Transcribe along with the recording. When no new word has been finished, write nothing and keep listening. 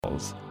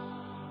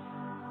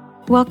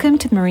Welcome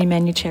to the Marie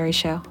Manuchehri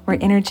Show, where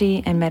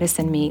energy and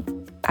medicine meet.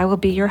 I will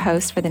be your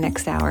host for the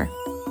next hour.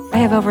 I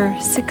have over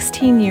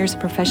 16 years of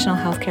professional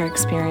healthcare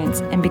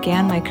experience and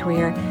began my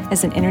career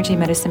as an energy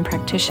medicine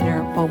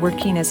practitioner while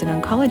working as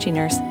an oncology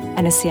nurse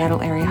at a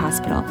Seattle area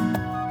hospital.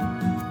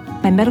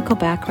 My medical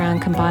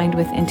background combined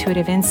with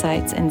intuitive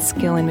insights and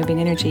skill in moving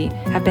energy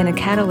have been a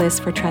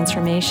catalyst for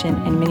transformation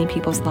in many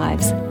people's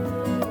lives.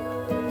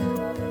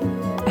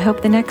 I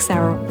hope the next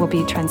hour will be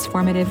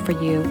transformative for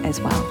you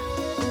as well.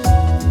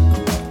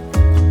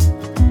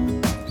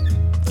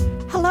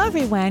 Hello,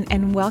 everyone,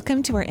 and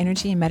welcome to our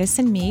Energy and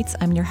Medicine Meets.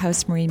 I'm your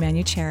host, Marie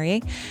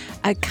Manuchehri.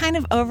 A kind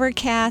of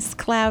overcast,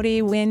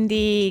 cloudy,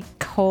 windy,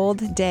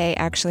 cold day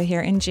actually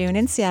here in June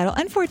in Seattle,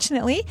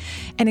 unfortunately.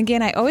 And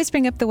again, I always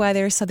bring up the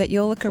weather so that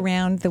you'll look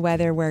around the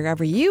weather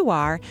wherever you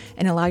are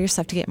and allow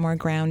yourself to get more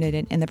grounded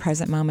in the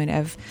present moment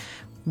of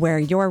where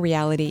your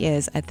reality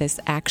is at this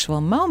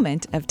actual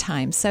moment of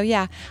time. So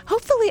yeah,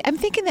 hopefully, I'm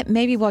thinking that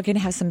maybe we're going to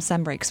have some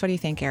sun breaks. What do you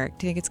think, Eric?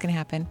 Do you think it's going to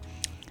happen?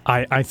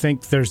 I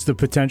think there's the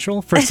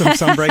potential for some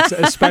sun breaks,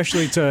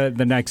 especially to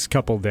the next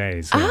couple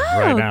days.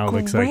 Right now it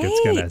looks like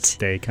it's going to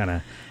stay kind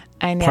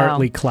of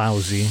partly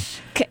cloudy.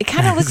 It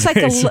kind of looks like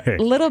a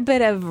little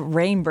bit of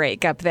rain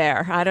break up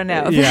there. I don't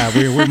know. Yeah,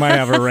 we might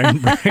have a rain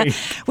break.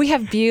 We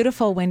have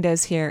beautiful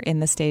windows here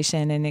in the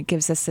station, and it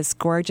gives us this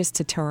gorgeous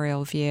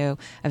tutorial view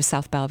of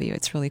South Bellevue.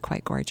 It's really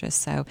quite gorgeous.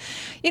 So,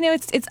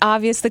 it's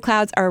obvious the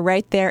clouds are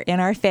right there in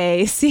our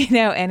face,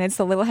 and it's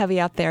a little heavy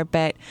out there.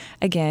 But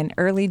again,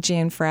 early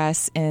June for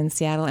us in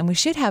Seattle, and we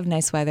should have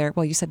nice weather.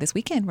 Well, you said this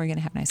weekend we're going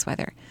to have nice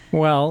weather.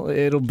 Well,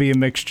 it'll be a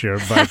mixture,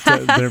 but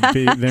there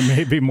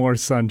may be more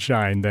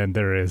sunshine than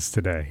there is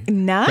today.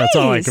 Nice. That's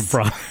all I can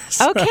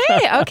promise.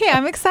 Okay.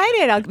 I'm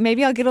excited.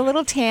 Maybe I'll get a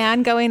little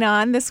tan going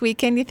on this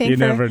weekend, you think? You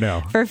never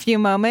know. For a few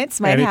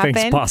moments might Anything's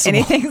happen. Possible.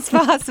 Anything's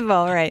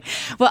possible, right.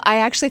 Well, I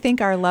actually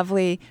think our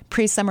lovely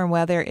pre-summer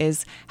weather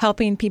is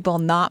helping people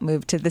not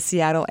move to the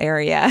Seattle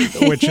area.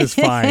 Which is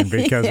fine,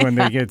 because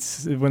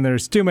when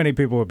there's too many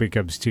people, it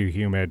becomes too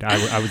humid.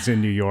 I was in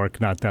New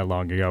York not that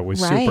long ago. It was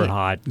super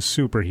hot,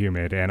 super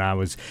humid. And I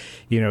was,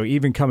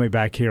 even coming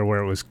back here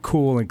where it was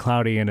cool and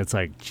cloudy, and it's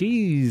like,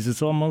 geez,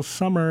 it's almost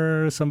summer.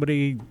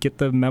 Somebody get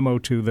the memo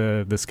to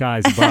the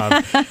skies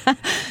above.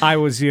 I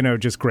was,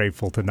 just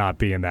grateful to not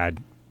be in that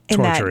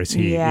torturous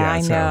heat. Yeah,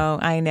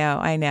 I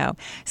know.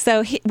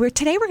 So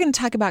today we're going to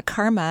talk about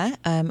karma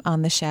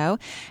on the show.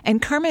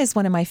 And karma is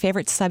one of my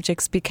favorite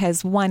subjects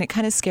because, one, it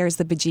kind of scares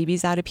the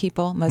bejeebies out of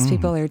people. Most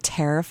people are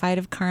terrified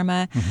of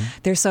karma.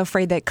 They're so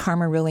afraid that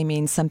karma really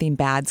means something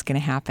bad's going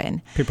to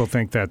happen. People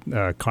think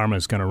that karma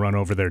is going to run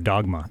over their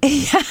dogma.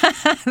 Yeah,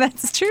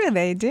 that's true.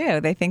 They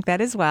do. They think that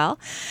as well.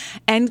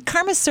 And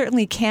karma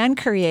certainly can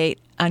create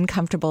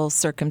uncomfortable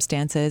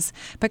circumstances,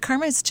 but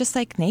karma is just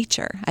like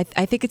nature.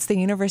 I think it's the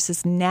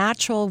universe's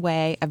natural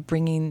way of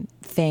bringing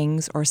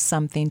things or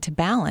something to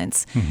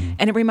balance.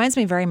 And it reminds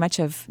me very much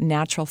of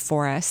natural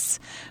forests,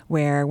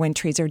 where when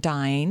trees are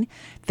dying,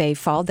 they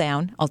fall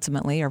down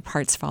ultimately, or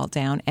parts fall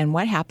down. And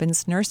what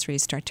happens?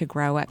 Nurseries start to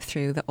grow up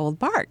through the old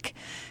bark.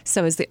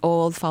 So as the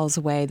old falls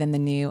away, then the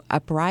new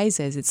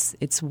uprises.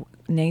 It's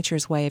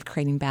nature's way of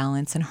creating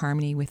balance and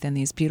harmony within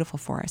these beautiful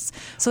forests.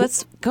 So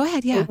let's go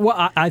ahead. Yeah.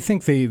 Well, I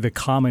think the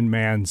common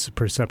man's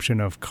perception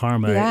of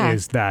karma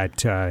is that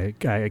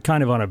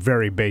kind of on a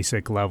very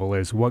basic level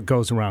is what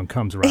goes around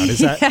comes around. Is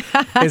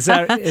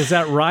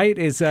that right?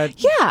 Is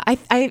that? Yeah,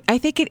 I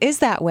think it is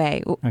that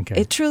way.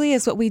 Okay. It truly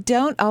is. What we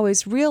don't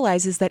always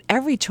realize is that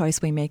every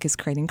choice we make is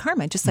creating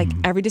karma. Just like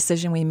every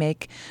decision we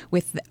make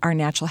with our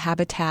natural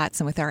habitats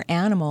and with our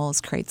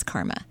animals creates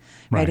karma.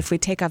 Right? If we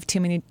take off too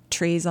many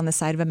trees on the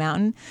side of a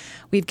mountain,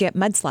 we'd get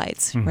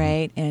mudslides,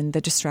 right? And the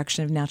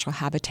destruction of natural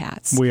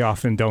habitats. We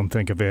often don't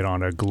think of it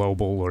on a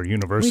global or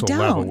universal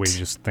level. We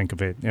just think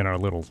of it in our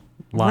little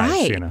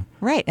lives,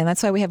 Right. And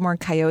that's why we have more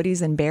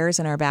coyotes and bears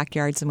in our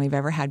backyards than we've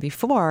ever had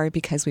before,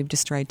 because we've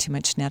destroyed too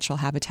much natural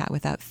habitat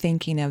without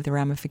thinking of the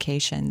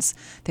ramifications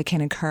that can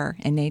occur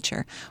in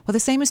nature. Well, the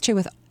same is true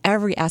with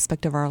every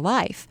aspect of our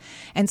life.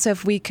 And so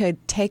if we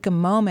could take a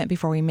moment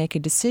before we make a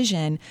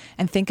decision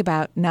and think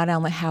about not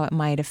only how it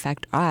might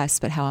affect us,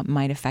 but how it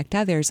might affect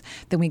others,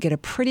 then we get a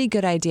pretty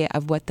good idea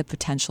of what the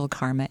potential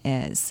karma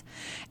is.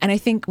 And I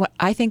think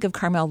of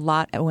karma a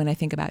lot when I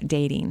think about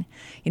dating.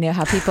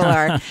 How people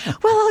are,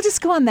 well, I'll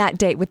just go on that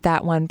date with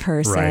that one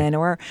person,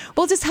 or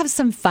we'll just have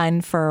some fun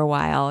for a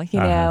while,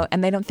 know,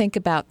 and they don't think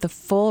about the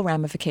full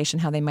ramification,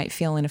 how they might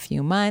feel in a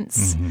few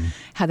months,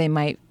 how they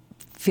might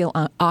feel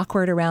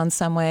awkward around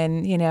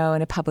someone, in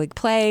a public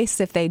place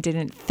if they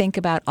didn't think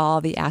about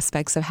all the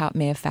aspects of how it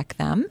may affect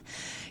them.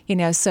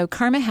 So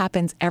karma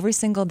happens every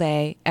single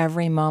day,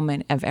 every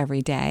moment of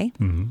every day.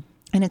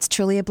 And it's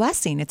truly a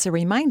blessing. It's a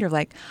reminder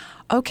like,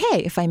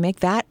 okay, if I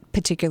make that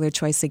particular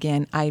choice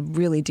again, I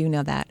really do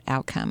know that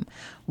outcome.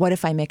 What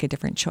if I make a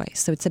different choice?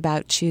 So it's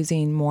about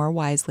choosing more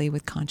wisely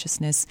with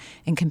consciousness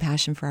and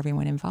compassion for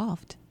everyone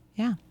involved.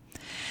 Yeah.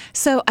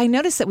 So I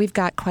noticed that we've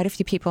got quite a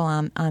few people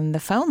on the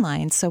phone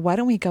line. So why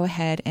don't we go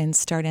ahead and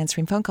start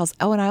answering phone calls?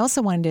 Oh, and I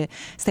also wanted to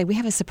say we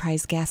have a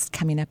surprise guest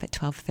coming up at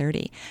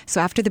 12:30.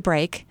 So after the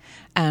break,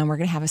 we're going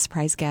to have a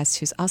surprise guest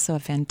who's also a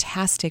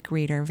fantastic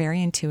reader,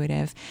 very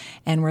intuitive,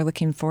 and we're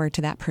looking forward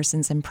to that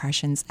person's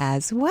impressions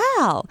as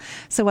well.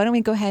 So why don't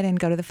we go ahead and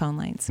go to the phone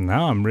lines?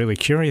 Now I'm really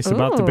curious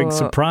about the big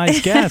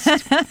surprise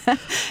guest.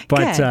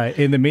 But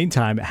in the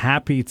meantime,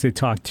 happy to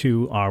talk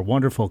to our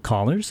wonderful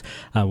callers.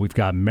 We've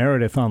got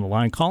Meredith on the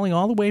line, calling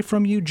all the way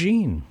from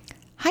Eugene.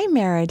 Hi,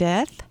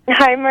 Meredith.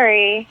 Hi,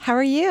 Marie. How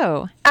are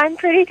you? I'm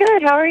pretty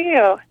good. How are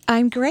you?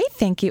 I'm great,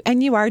 thank you.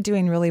 And you are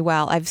doing really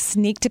well. I've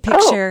sneaked a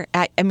picture,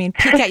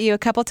 peek at you a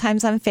couple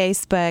times on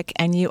Facebook,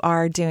 and you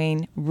are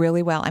doing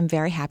really well. I'm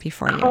very happy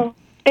for you. Oh,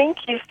 thank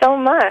you so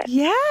much.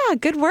 Yeah,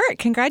 good work.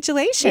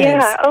 Congratulations.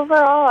 Yeah,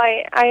 overall,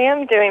 I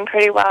am doing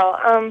pretty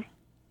well.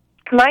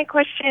 My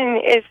question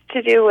is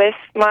to do with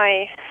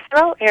my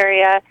throat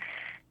area.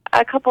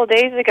 A couple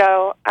days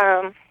ago,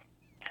 I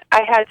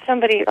had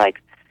somebody,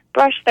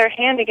 brush their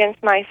hand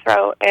against my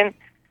throat, and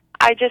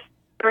I just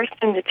burst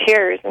into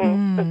tears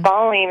and was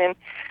bawling. And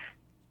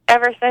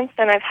ever since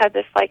then, I've had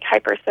this,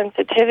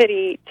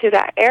 hypersensitivity to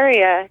that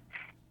area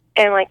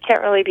and,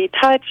 can't really be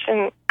touched.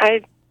 And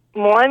I'm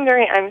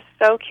wondering, I'm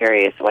so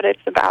curious what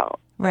it's about.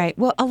 Right.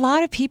 Well, a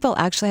lot of people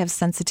actually have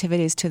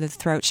sensitivities to the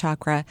throat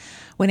chakra.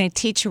 When I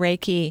teach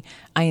Reiki,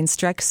 I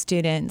instruct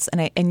students,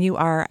 and you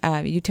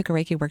took a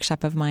Reiki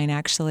workshop of mine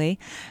actually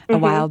a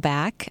while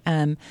back.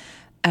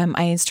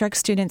 I instruct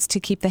students to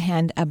keep the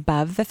hand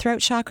above the throat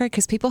chakra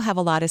because people have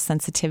a lot of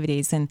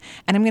sensitivities, and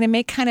I'm going to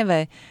make kind of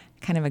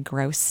a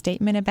gross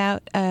statement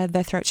about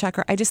the throat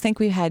chakra. I just think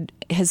we've had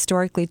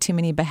historically too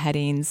many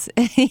beheadings,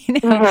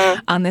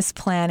 on this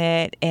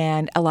planet,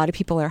 and a lot of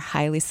people are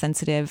highly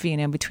sensitive.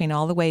 Between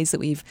all the ways that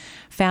we've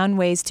found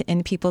ways to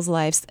end people's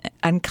lives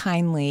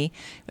unkindly,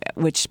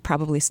 which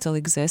probably still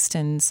exist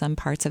in some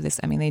parts of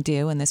this. I mean, they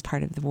do in this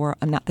part of the world.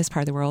 Not this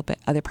part of the world, but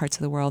other parts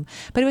of the world.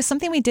 But it was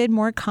something we did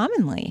more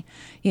commonly.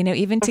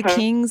 Even to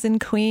kings and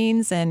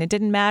queens, and it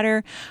didn't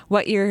matter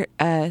what your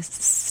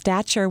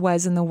stature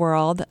was in the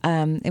world.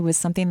 It was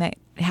something that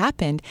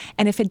happened.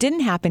 And if it didn't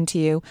happen to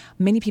you,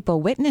 many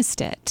people witnessed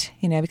it,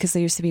 because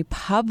there used to be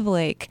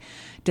public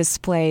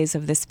displays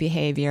of this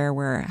behavior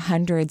where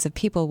hundreds of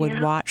people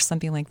would watch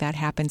something like that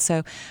happen.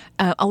 So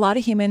a lot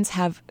of humans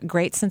have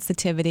great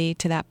sensitivity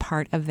to that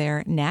part of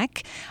their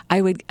neck.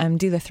 I would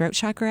do the throat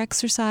chakra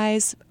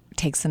exercise,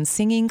 take some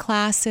singing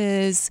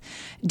classes,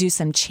 do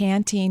some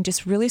chanting,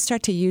 just really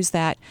start to use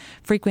that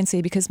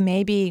frequency, because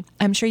maybe,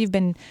 I'm sure you've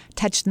been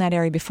touched in that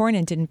area before and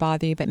it didn't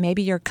bother you, but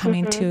maybe you're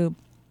coming to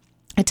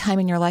a time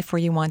in your life where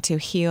you want to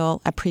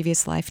heal a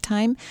previous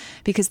lifetime,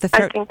 because the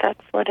throat... I think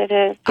that's what it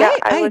is. Yeah,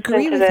 I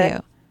agree with you.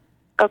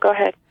 Oh, go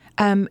ahead.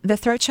 The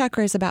throat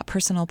chakra is about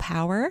personal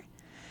power.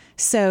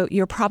 So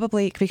you're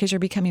probably, because you're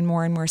becoming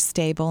more and more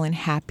stable and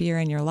happier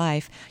in your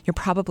life, you're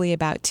probably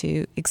about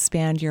to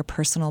expand your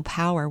personal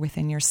power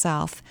within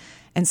yourself.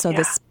 And so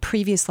this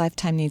previous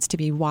lifetime needs to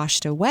be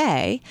washed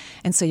away.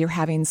 And so you're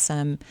having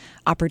some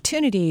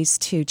opportunities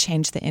to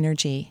change the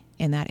energy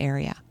in that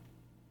area.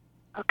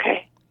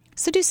 Okay.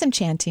 So do some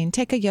chanting.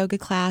 Take a yoga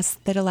class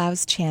that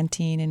allows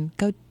chanting, and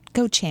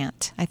go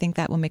chant. I think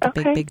that will make a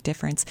big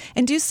difference.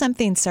 And do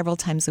something several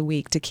times a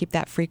week to keep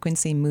that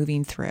frequency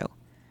moving through.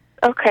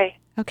 Okay.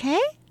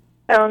 Okay?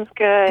 Sounds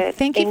good.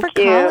 Thank you for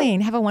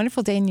calling. Have a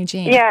wonderful day in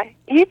Eugene. Yeah,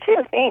 you too.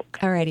 Thanks.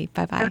 All righty.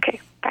 Bye-bye.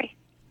 Okay, bye.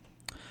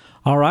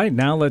 All right,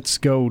 now let's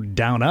go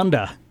down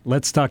under.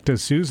 Let's talk to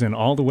Susan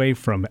all the way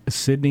from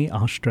Sydney,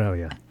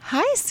 Australia.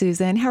 Hi,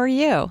 Susan. How are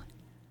you?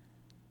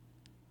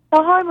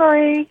 Oh, hi,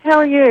 Marie. How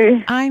are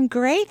you? I'm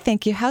great,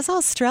 thank you. How's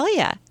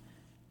Australia?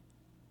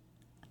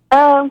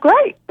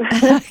 Great.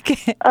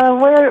 Okay.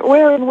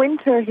 We're in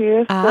winter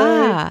here,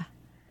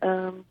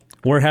 so...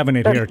 We're having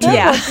it here, too.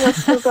 Yeah. We've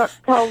still got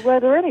cold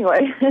weather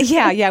anyway.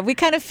 Yeah. We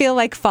kind of feel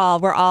like fall.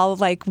 We're all,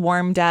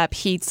 warmed up,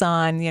 heat's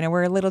on.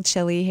 We're a little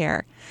chilly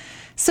here.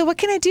 So what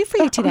can I do for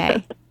you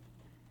today?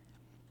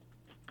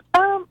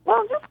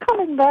 Well, just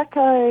coming back,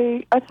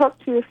 I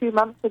talked to you a few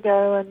months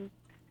ago,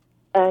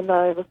 and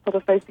I was sort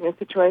of facing a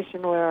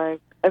situation where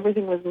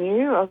everything was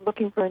new. I was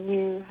looking for a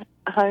new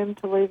home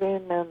to live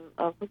in, and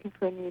I was looking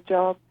for a new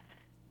job.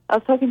 I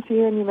was talking to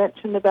you, and you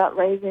mentioned about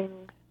raising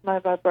my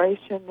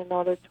vibration in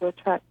order to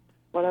attract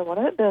what I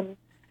wanted, and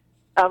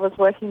I was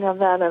working on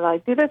that, and I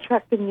did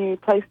attract a new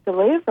place to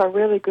live, a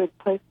really good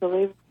place to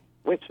live,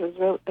 which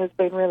has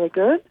been really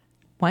good.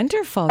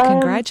 Wonderful.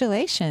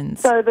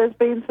 Congratulations. So there's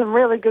been some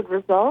really good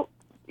results,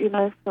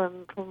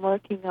 from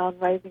working on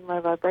raising my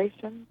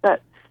vibration,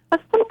 but I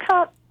still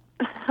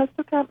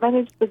can't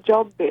manage the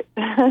job bit.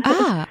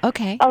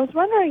 Okay. I was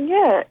wondering,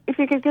 if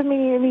you could give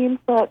me any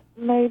insight,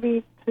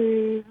 maybe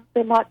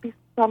there might be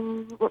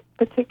some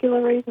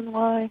particular reason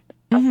why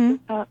I still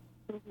can't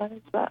sort of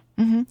manage that.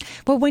 Mm-hmm.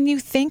 Well, when you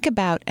think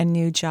about a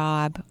new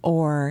job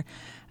or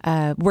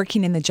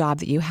working in the job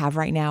that you have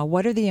right now,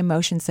 what are the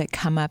emotions that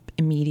come up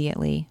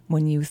immediately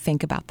when you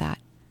think about that?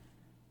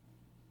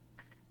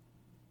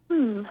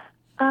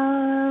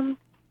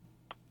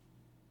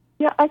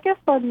 Yeah, I guess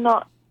I'm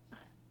not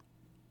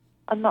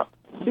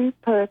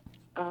super.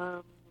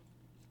 I'm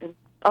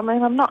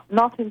not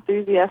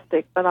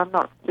enthusiastic, but I'm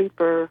not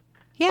super.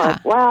 Yeah.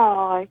 Like,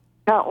 wow, I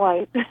can't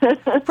wait.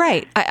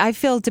 Right. I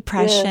feel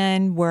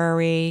depression,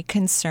 worry,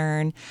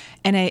 concern,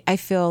 and I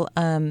feel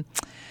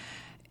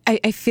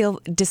I feel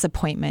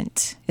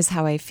disappointment is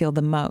how I feel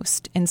the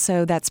most. And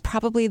so that's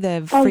probably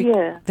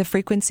the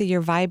frequency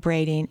you're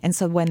vibrating. And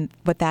so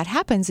what that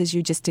happens is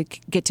you just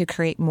get to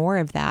create more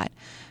of that,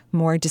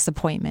 more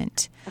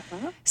disappointment.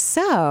 Uh-huh.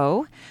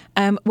 So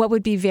what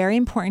would be very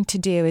important to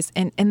do is,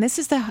 and this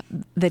is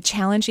the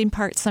challenging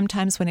part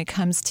sometimes when it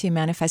comes to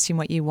manifesting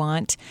what you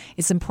want,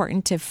 it's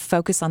important to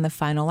focus on the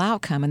final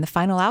outcome. And the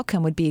final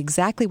outcome would be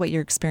exactly what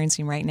you're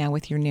experiencing right now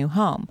with your new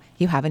home.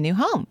 You have a new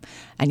home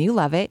and you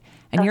love it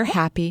and you're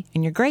happy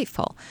and you're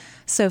grateful.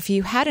 So if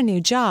you had a new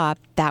job,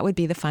 that would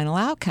be the final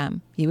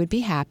outcome. You would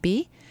be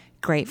happy,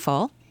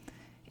 grateful,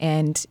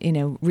 and,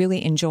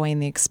 really enjoying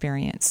the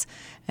experience.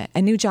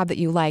 A new job that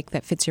you like,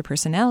 that fits your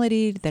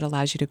personality, that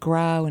allows you to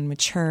grow and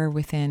mature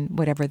within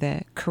whatever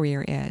the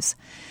career is.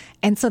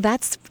 And so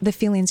that's the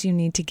feelings you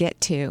need to get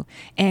to.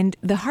 And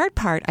the hard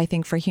part, I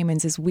think, for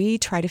humans is we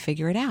try to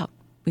figure it out.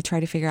 We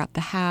try to figure out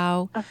the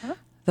how,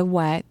 the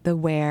what, the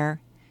where,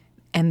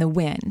 and the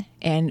when.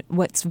 And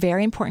what's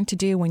very important to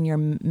do when you're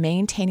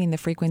maintaining the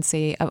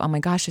frequency of, oh my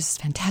gosh, this is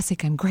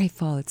fantastic, I'm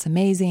grateful, it's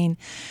amazing,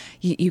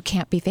 you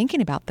can't be thinking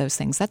about those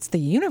things. That's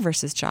the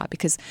universe's job,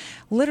 because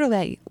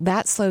literally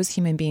that slows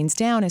human beings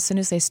down. As soon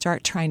as they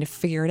start trying to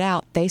figure it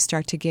out, they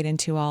start to get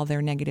into all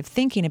their negative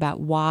thinking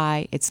about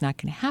why it's not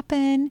going to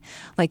happen.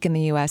 Like in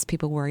the U.S.,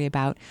 people worry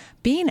about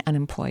being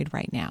unemployed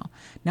right now,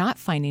 not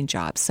finding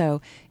jobs. So,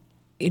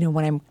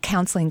 when I'm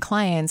counseling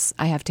clients,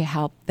 I have to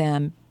help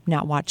them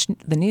not watch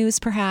the news,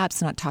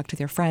 perhaps, not talk to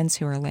their friends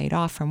who are laid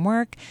off from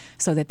work,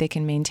 so that they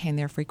can maintain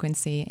their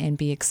frequency and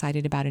be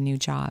excited about a new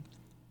job.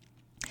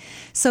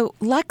 So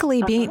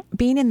luckily,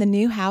 being in the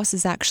new house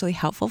is actually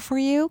helpful for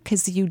you,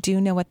 because you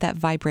do know what that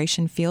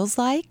vibration feels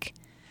like.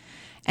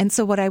 And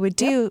so what I would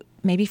do,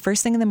 maybe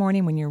first thing in the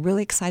morning when you're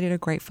really excited or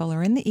grateful,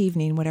 or in the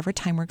evening, whatever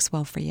time works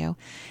well for you,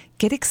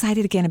 get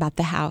excited again about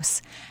the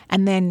house.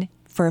 And then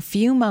for a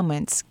few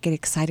moments, get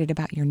excited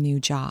about your new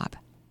job.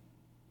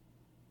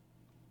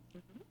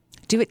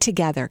 Do it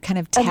together, kind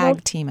of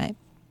tag team it.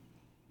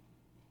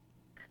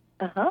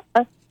 I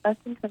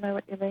think I know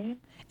what you mean.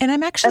 And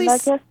I'm actually... And I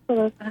guess sort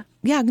of...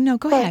 Yeah, no,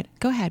 go ahead.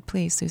 Go ahead,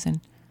 please,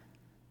 Susan.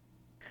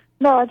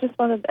 No, I just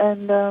wanted,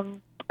 and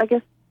I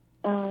guess,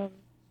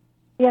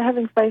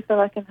 having faith that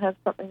I can have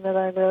something that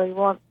I really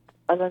want.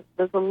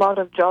 There's a lot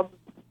of jobs,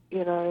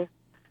 that,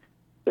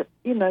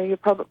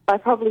 I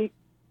probably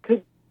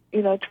could,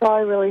 try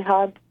really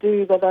hard to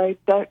do that I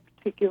don't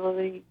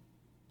particularly,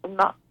 I'm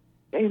not,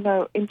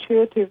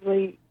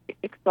 intuitively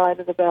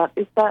excited about.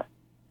 Is that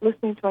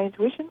listening to my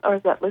intuition, or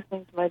is that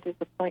listening to my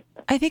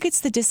disappointment? I think it's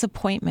the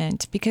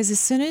disappointment, because as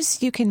soon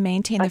as you can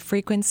maintain the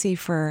frequency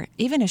for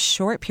even a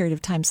short period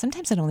of time,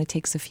 sometimes it only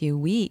takes a few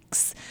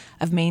weeks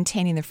of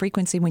maintaining the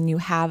frequency when you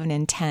have an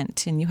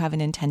intent and you have an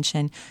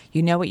intention,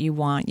 you know what you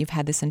want, you've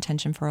had this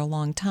intention for a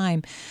long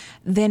time,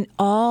 then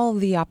all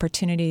the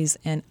opportunities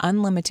and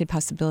unlimited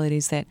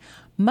possibilities that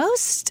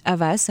most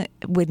of us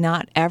would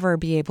not ever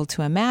be able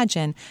to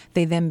imagine,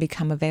 they then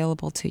become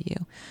available to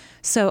you.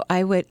 So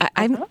I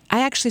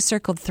actually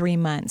circled 3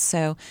 months.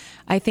 So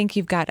I think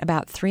you've got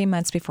about 3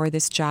 months before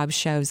this job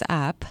shows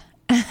up.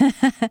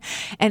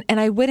 and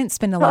I wouldn't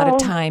spend a lot of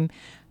time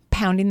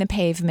pounding the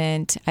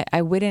pavement.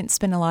 I wouldn't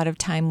spend a lot of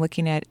time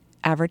looking at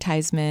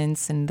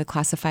advertisements and the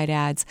classified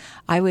ads.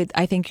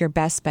 I think your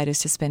best bet is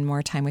to spend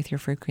more time with your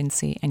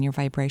frequency and your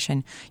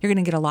vibration. You're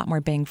going to get a lot more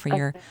bang for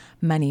your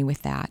money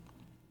with that.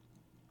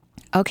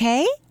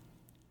 Okay?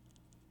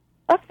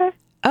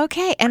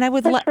 Okay, and I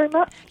would Thanks very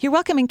much. You're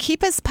welcome, and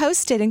keep us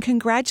posted, and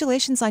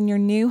congratulations on your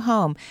new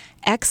home.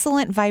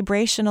 Excellent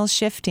vibrational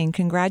shifting.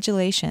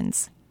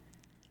 Congratulations.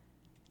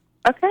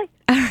 Okay.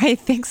 All right,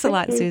 thanks a Thank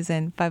lot, you.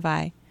 Susan.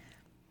 Bye-bye.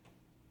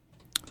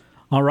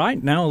 All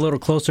right, now a little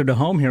closer to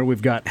home here,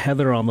 we've got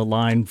Heather on the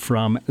line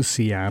from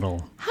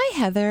Seattle. Hi,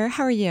 Heather.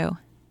 How are you?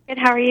 Good,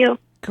 how are you?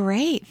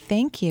 Great,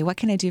 thank you. What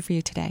can I do for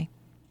you today?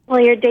 Well,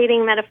 your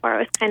dating metaphor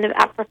was kind of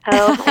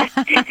apropos.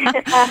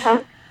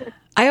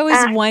 I always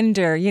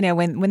wonder,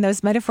 when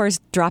those metaphors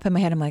drop in my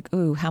head, I'm like,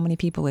 ooh, how many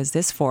people is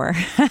this for?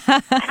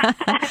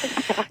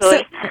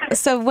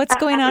 So what's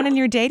going on in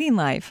your dating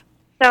life?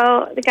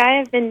 So the guy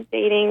I've been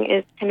dating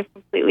is kind of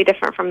completely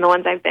different from the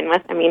ones I've been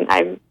with. I mean,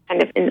 I'm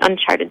kind of in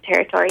uncharted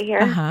territory here.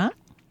 Uh-huh.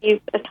 He's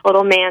a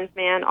total man's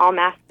man, all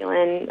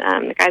masculine.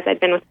 The guys I'd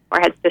been with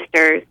before had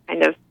sisters,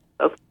 kind of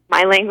spoke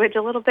my language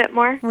a little bit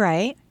more.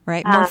 Right.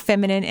 More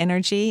feminine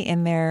energy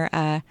in their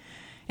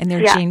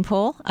gene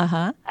pool.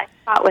 Uh-huh. I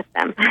fought with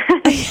them.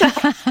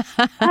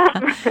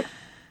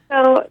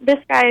 So this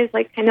guy is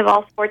like kind of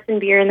all sports and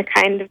beer, and the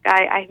kind of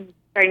guy I'm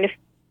starting to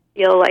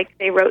feel like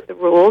they wrote the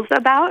rules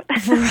about.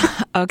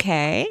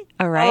 Okay.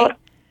 All right. So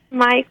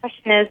my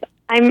question is,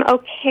 I'm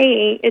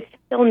okay. It's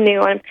still new.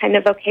 I'm kind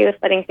of okay with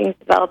letting things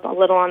develop a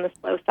little on the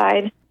slow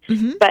side,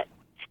 but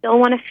still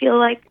want to feel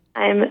like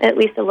I'm at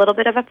least a little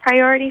bit of a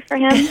priority for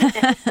him,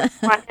 and I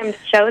want him to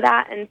show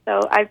that. And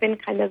so I've been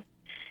kind of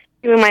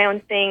doing my own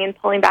thing and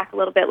pulling back a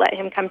little bit, let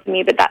him come to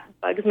me, but that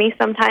bugs me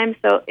sometimes.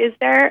 So is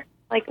there,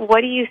 like,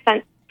 what do you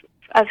sense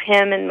of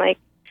him, and, like,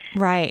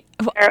 right.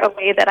 Is there a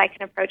way that I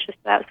can approach this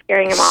without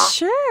scaring him off?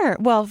 Sure.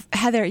 Well,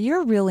 Heather,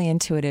 you're really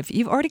intuitive.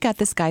 You've already got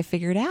this guy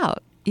figured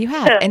out. You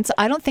have. And so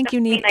I don't think you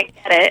need... I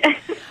get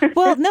it.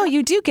 Well, no,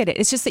 you do get it.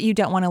 It's just that you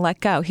don't want to let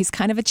go. He's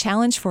kind of a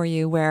challenge for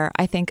you, where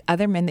I think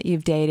other men that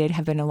you've dated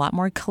have been a lot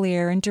more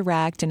clear and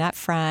direct and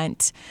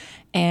upfront,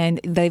 and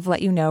they've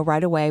let you know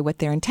right away what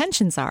their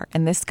intentions are.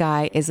 And this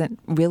guy isn't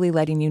really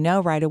letting you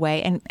know right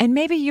away. And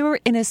maybe you're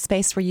in a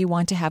space where you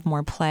want to have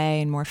more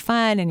play and more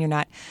fun, and you're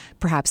not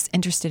perhaps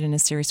interested in a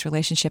serious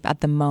relationship at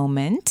the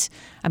moment.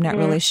 I'm not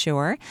really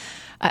sure.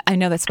 I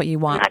know that's what you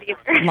want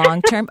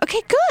long term.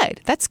 Okay,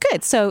 good. That's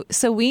good.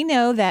 So we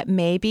know that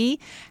maybe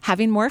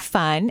having more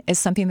fun is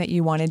something that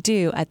you want to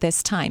do at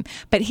this time.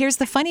 But here's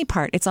the funny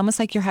part. It's almost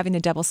like you're having a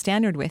double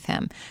standard with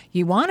him.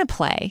 You want to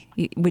play,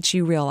 which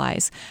you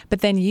realize,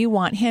 but then you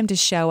want him to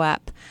show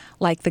up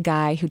like the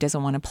guy who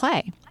doesn't want to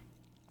play.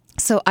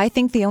 So I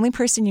think the only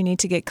person you need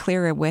to get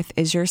clearer with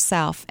is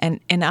yourself. And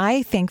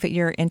I think that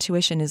your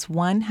intuition is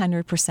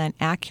 100%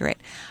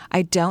 accurate.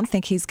 I don't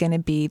think he's going to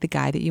be the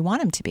guy that you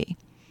want him to be.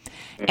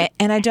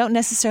 And I don't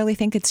necessarily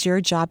think it's your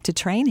job to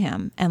train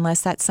him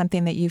unless that's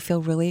something that you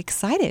feel really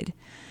excited.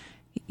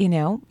 You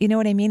know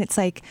what I mean? It's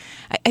like,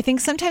 I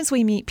think sometimes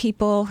we meet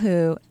people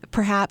who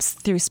perhaps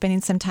through spending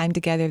some time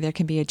together, there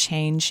can be a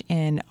change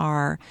in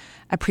our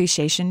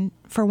appreciation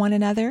for one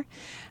another,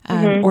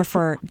 or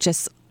for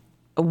just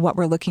what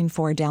we're looking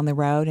for down the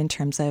road in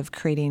terms of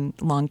creating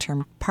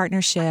long-term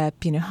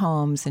partnership,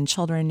 homes and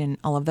children and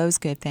all of those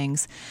good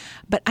things.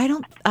 But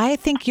I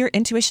think your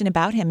intuition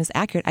about him is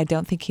accurate. I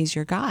don't think he's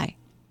your guy.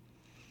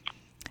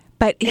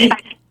 But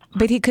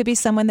he could be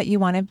someone that you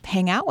want to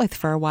hang out with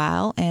for a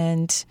while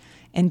and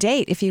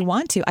date if you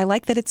want to. I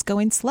like that it's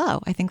going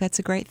slow. I think that's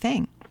a great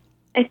thing.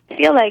 I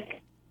feel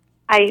like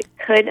I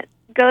could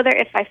go there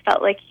if I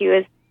felt like he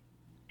was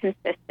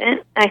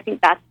consistent. I think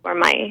that's where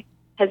my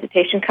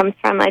hesitation comes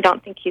from. I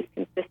don't think he's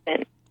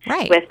consistent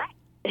with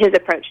his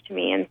approach to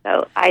me, and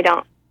so I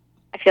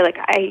feel like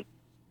I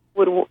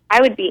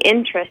would be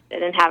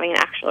interested in having an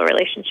actual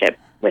relationship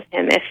with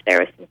him if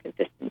there was some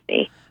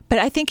consistency. But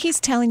I think he's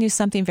telling you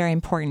something very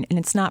important, and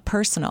it's not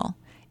personal.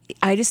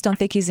 I just don't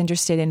think he's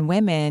interested in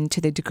women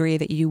to the degree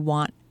that you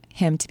want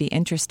him to be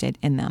interested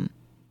in them.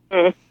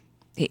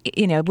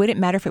 It wouldn't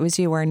matter if it was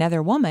you or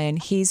another woman.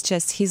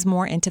 He's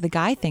more into the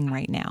guy thing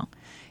right now.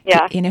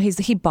 Yeah.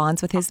 He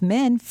bonds with his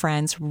men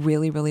friends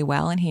really, really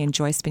well, and he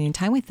enjoys spending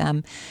time with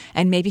them.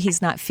 And maybe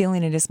he's not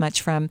feeling it as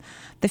much from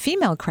the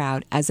female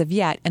crowd as of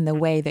yet in the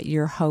way that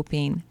you're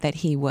hoping that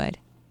he would.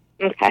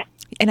 Okay.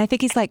 And I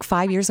think he's like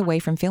 5 years away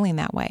from feeling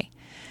that way.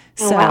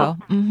 Oh, So, wow.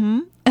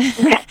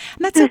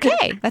 That's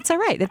okay. That's all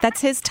right.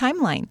 That's his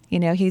timeline.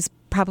 He's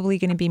probably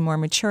going to be more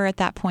mature at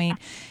that point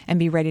and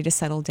be ready to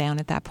settle down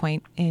at that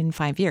point in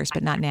 5 years,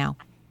 but not now.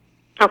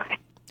 Okay.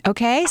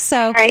 Okay.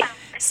 So, all right.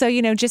 So,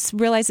 just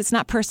realize it's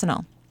not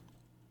personal.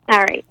 All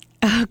right.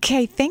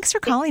 Okay. Thanks for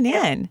calling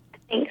in.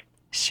 Thanks.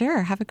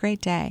 Sure. Have a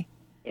great day.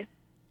 Yeah.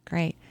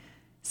 Great.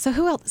 So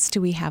who else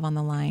do we have on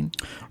the line?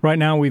 Right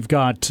now we've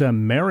got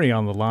Mary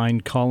on the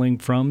line calling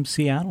from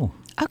Seattle.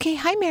 Okay.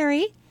 Hi,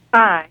 Mary.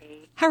 Hi.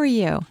 How are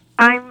you?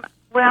 I'm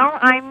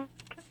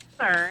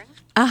concerned.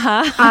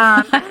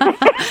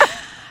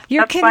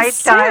 You're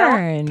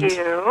concerned.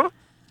 You.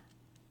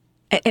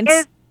 And,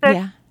 Is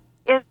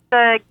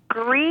the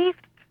grief,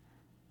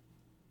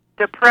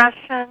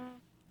 depression,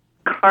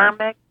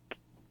 karmic?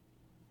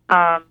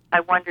 I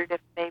wondered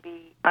if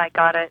maybe I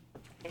got it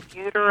in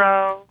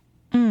utero.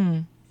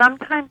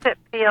 Sometimes it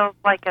feels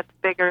like it's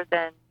bigger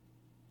than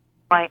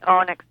my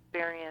own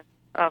experience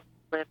of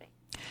living.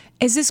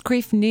 Is this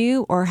grief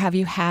new, or have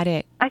you had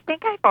it? I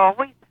think I've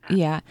always had.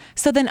 Yeah.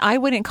 So then I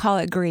wouldn't call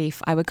it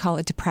grief. I would call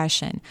it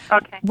depression.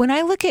 Okay. When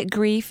I look at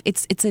grief,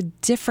 it's a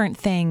different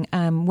thing.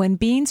 When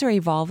beings are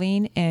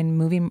evolving and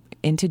moving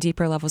into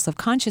deeper levels of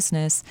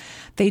consciousness,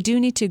 they do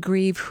need to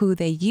grieve who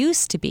they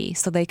used to be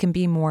so they can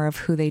be more of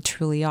who they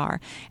truly are.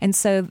 And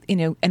so,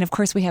 and of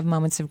course we have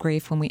moments of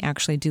grief when we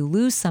actually do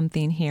lose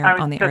something here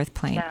on the earth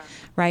plane,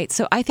 right?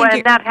 So I think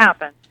when that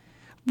happens.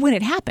 When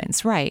it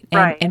happens, right.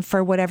 And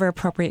for whatever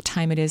appropriate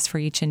time it is for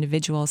each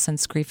individual,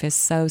 since grief is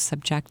so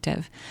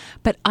subjective.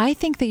 But I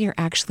think that you're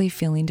actually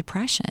feeling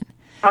depression.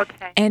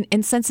 Okay.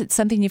 And since it's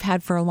something you've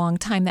had for a long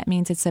time, that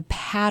means it's a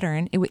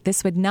pattern.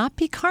 This would not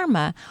be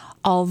karma,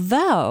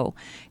 although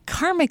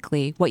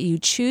karmically, what you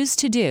choose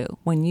to do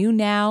when you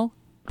now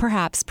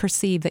perhaps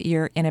perceive that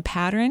you're in a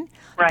pattern,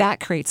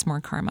 that creates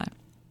more karma.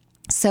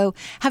 So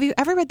have you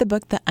ever read the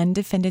book, The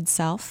Undefended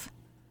Self?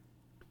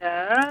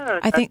 No,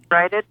 I think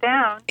write it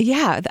down.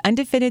 Yeah, The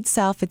Undefended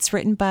Self. It's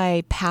written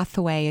by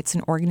Pathway. It's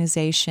an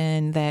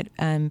organization that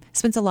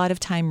spends a lot of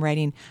time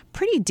writing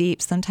pretty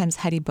deep, sometimes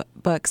heady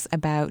books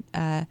about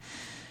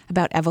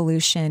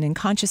evolution and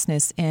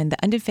consciousness. And The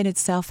Undefended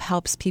Self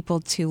helps people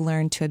to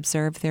learn to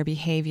observe their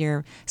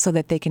behavior so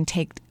that they can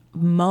take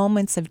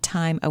moments of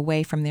time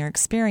away from their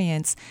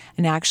experience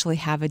and actually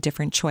have a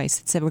different choice.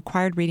 It's a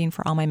required reading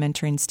for all my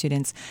mentoring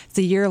students. It's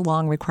a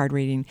year-long required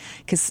reading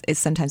because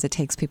sometimes it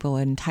takes people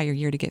an entire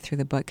year to get through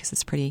the book because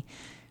it's pretty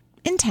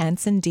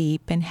intense and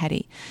deep and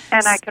heady.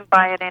 And I can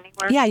buy it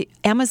anywhere? Yeah,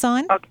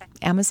 Amazon. Okay.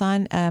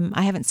 Amazon.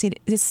 I haven't seen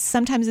it.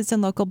 Sometimes it's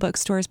in local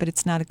bookstores, but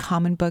it's not a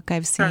common book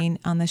I've seen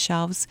on the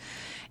shelves.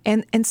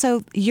 And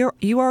so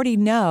you already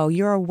know,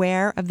 you're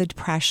aware of the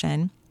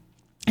depression.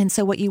 And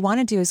so what you want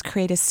to do is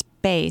create a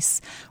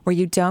space where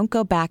you don't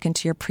go back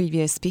into your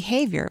previous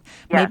behavior.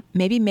 Yeah.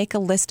 Maybe make a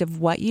list of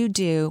what you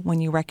do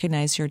when you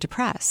recognize you're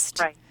depressed.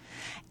 Right.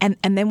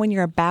 And then when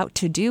you're about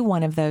to do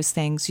one of those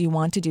things, you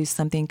want to do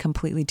something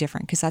completely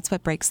different because that's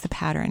what breaks the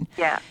pattern.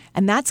 Yeah.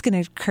 And that's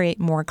going to create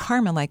more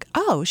karma like,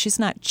 oh, she's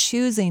not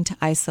choosing to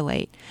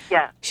isolate.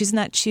 Yeah. She's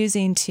not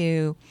choosing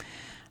to,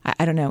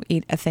 I don't know,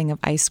 eat a thing of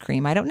ice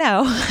cream. I don't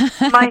know.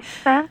 My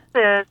sense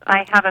is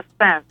I have a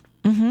sense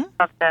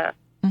of this,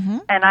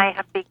 and I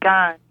have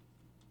begun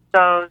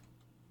those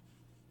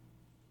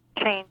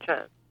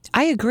changes.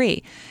 I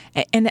agree.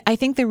 And I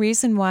think the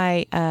reason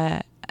why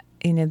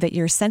that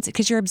you're sensitive,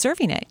 because you're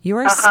observing it.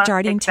 You're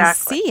starting to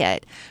see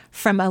it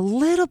from a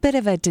little bit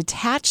of a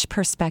detached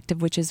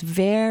perspective, which is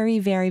very,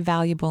 very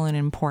valuable and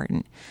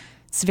important.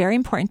 It's very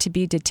important to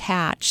be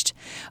detached.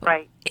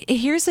 Right.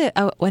 Here's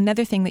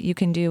another thing that you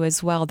can do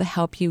as well to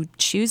help you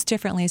choose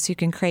differently so you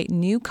can create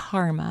new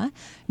karma,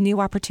 new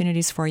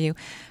opportunities for you.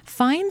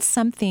 Find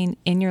something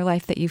in your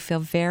life that you feel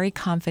very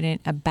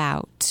confident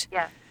about.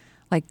 Yes.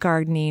 Like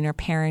gardening or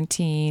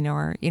parenting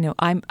or,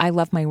 I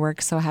love my work,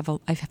 so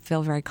I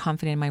feel very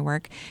confident in my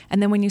work.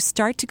 And then when you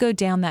start to go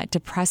down that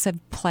depressive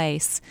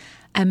place,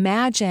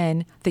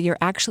 imagine that you're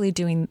actually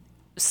doing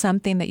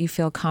something that you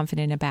feel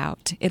confident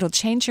about. It'll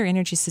change your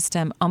energy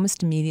system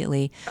almost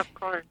immediately. Of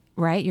course.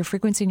 Right? Your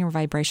frequency and your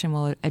vibration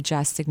will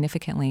adjust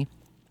significantly.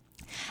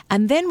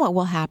 And then what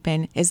will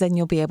happen is then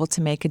you'll be able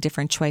to make a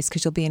different choice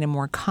because you'll be in a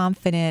more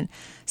confident,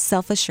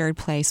 self-assured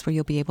place where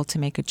you'll be able to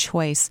make a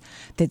choice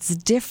that's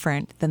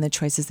different than the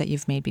choices that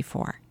you've made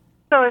before.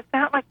 So is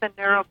that like the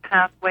neural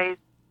pathways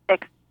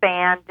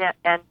expand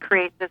and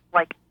create this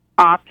like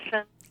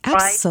option?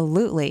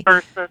 Absolutely.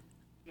 Right? Versus,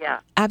 yeah.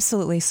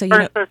 Absolutely. So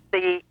versus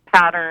the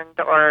patterned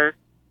or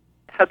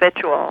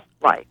habitual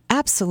life.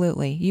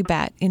 Absolutely. You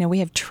bet. We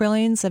have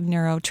trillions of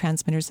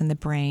neurotransmitters in the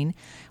brain.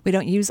 We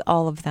don't use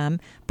all of them,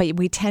 but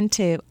we tend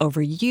to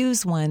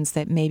overuse ones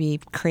that maybe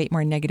create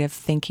more negative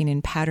thinking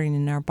and patterning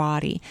in our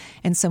body.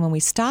 And so when we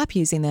stop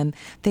using them,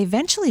 they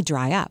eventually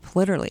dry up,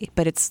 literally.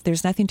 But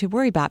there's nothing to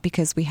worry about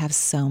because we have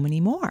so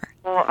many more.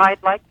 Well,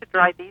 I'd like to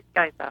dry these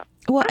guys up.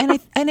 Well,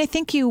 and I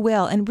think you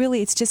will. And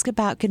really, it's just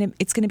going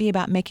to be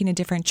about making a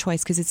different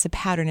choice because it's a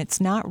pattern.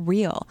 It's not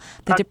real.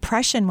 The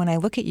depression, when I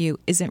look at you,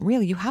 isn't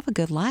real. You have a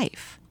good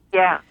life.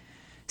 Yeah.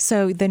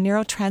 So the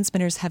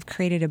neurotransmitters have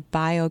created a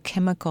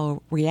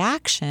biochemical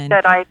reaction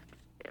that I've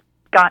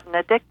gotten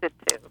addicted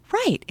to.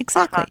 Right,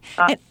 exactly.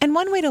 And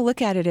one way to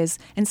look at it is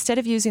instead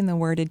of using the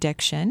word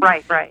addiction,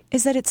 right,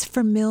 is that it's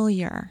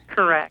familiar.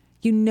 Correct.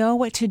 You know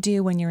what to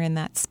do when you're in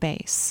that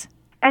space.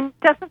 And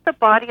doesn't the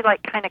body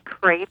like kind of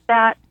crave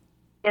that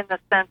in the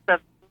sense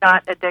of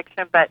not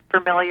addiction but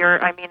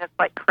familiar? I mean, it's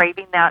like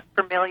craving that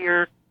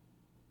familiar,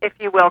 if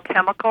you will,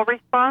 chemical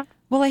response.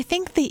 Well, I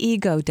think the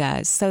ego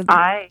does. So,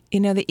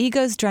 the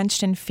ego's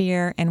drenched in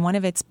fear, and one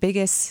of its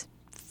biggest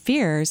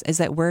fears is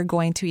that we're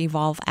going to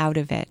evolve out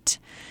of it.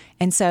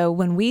 And so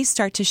when we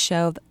start to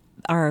show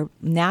our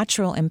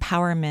natural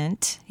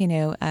empowerment,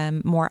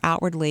 more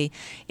outwardly,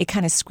 it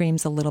kind of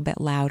screams a little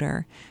bit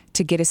louder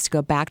to get us to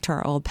go back to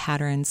our old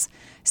patterns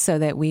so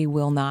that we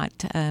will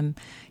not,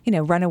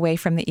 run away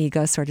from the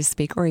ego, so to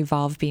speak, or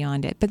evolve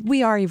beyond it. But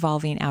we are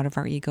evolving out of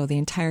our ego. The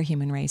entire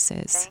human race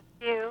is.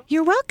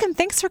 You're welcome.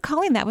 Thanks for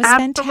calling. That was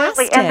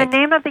fantastic. And the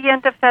name of the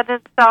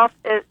Undefended Self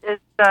is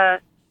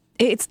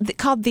It's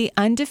called The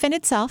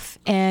Undefended Self,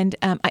 and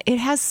it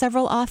has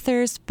several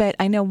authors, but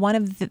I know one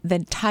of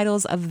the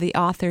titles of the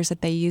authors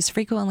that they use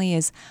frequently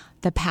is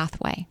The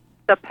Pathway.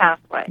 The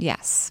Pathway.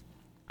 Yes.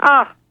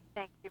 Oh,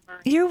 thank you, Marie.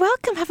 You're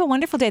welcome. Have a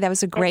wonderful day. That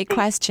was a great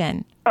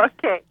question.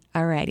 Okay.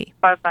 All righty.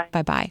 Bye-bye.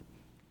 Bye-bye.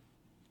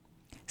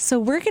 So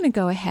we're going to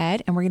go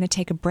ahead and we're going to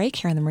take a break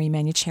here on the Marie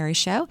Manuchehri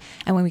Show.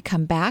 And when we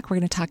come back, we're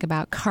going to talk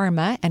about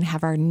karma and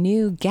have our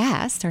new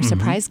guest, our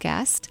surprise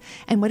guest.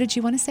 And what did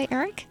you want to say,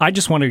 Eric? I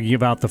just wanted to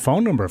give out the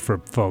phone number for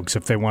folks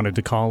if they wanted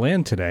to call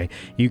in today.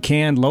 You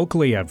can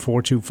locally at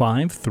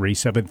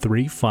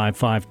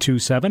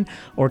 425-373-5527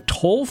 or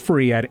toll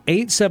free at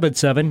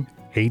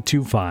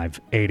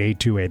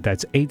 877-825-8828.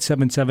 That's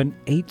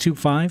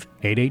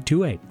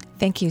 877-825-8828.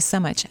 Thank you so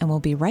much. And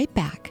we'll be right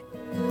back.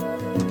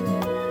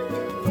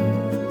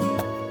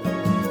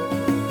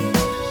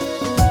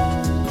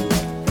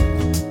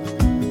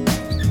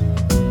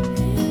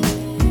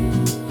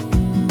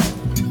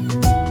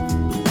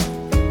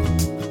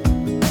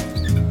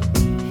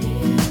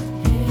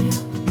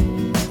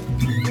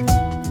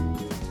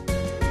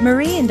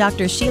 Marie and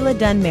Dr. Sheila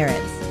Dunn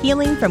Merritt's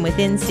Healing from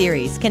Within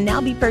series can now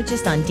be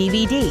purchased on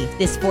DVD.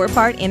 This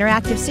 4-part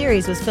interactive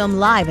series was filmed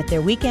live at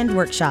their weekend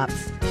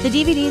workshops. The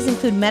DVDs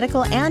include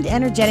medical and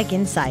energetic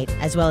insight,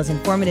 as well as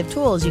informative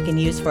tools you can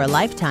use for a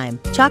lifetime.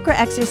 Chakra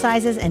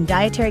exercises and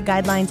dietary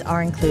guidelines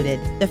are included.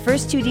 The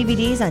first 2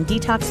 DVDs on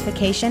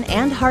detoxification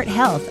and heart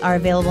health are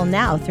available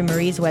now through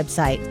Marie's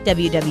website,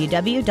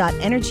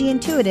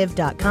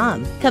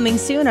 www.energyintuitive.com. Coming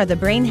soon are the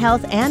Brain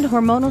Health and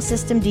Hormonal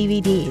System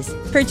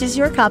DVDs. Purchase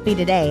your copy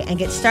today and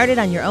get started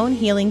on your own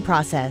healing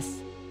process.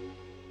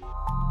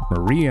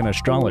 Marian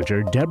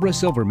astrologer Deborah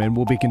Silverman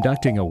will be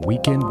conducting a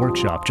weekend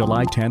workshop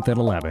July 10th and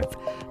 11th.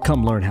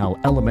 Come learn how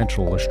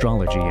elemental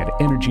astrology and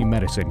energy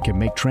medicine can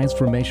make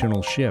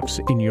transformational shifts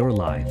in your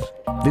life.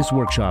 This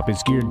workshop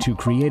is geared to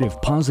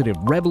creative, positive,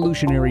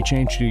 revolutionary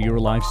change to your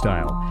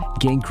lifestyle.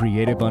 Gain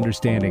creative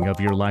understanding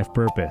of your life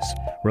purpose,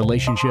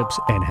 relationships,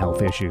 and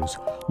health issues.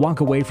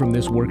 Walk away from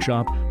this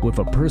workshop with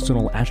a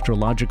personal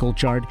astrological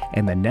chart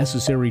and the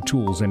necessary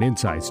tools and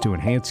insights to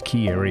enhance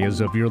key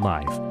areas of your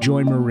life.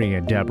 Join Marie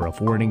and Deborah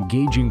for an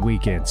engaging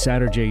weekend,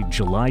 Saturday,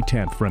 July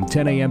 10th from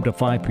 10 a.m. to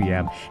 5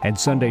 p.m. and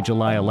Sunday,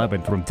 July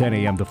 11th from 10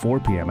 a.m. to 4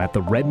 p.m. at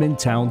the Redmond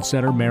Town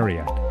Center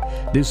Marriott.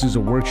 This is a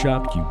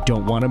workshop you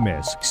don't want to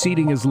miss.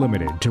 Seating is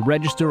limited. To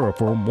register or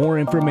for more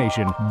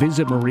information,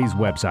 visit Marie's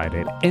website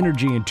at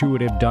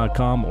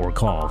energyintuitive.com or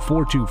call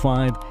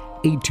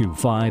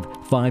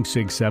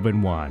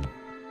 425-825-5671.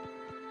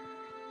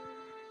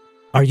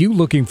 Are you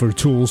looking for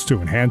tools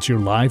to enhance your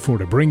life or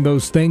to bring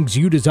those things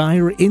you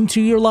desire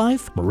into your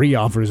life? Marie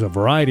offers a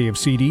variety of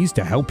CDs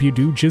to help you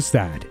do just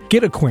that.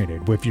 Get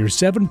acquainted with your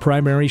 7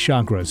 primary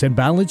chakras and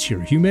balance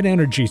your human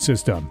energy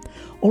system.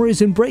 Or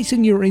is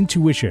embracing your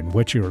intuition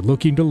what you're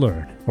looking to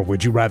learn? Or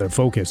would you rather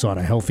focus on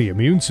a healthy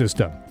immune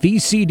system?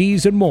 These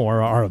CDs and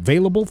more are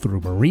available through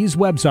Marie's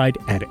website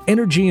at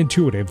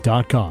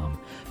energyintuitive.com.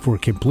 For a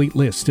complete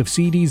list of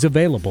CDs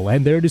available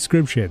and their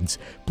descriptions,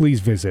 please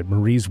visit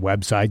Marie's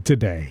website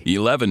today.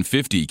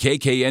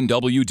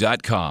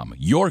 1150kknw.com,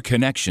 your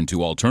connection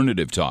to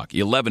Alternative Talk,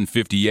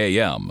 1150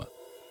 AM.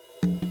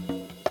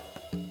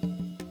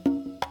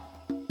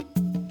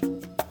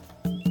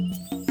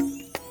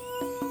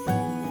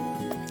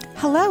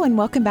 Hello and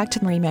welcome back to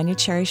the Marie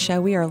Manuchehri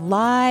Show. We are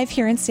live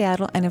here in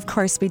Seattle, and of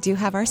course we do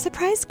have our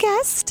surprise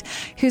guest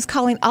who's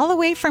calling all the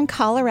way from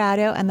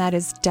Colorado, and that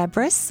is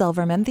Deborah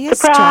Silverman, the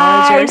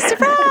astrologer.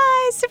 Surprise!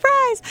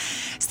 Surprise!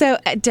 So,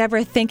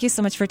 Deborah, thank you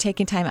so much for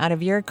taking time out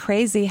of your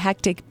crazy,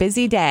 hectic,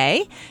 busy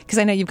day, because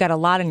I know you've got a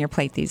lot on your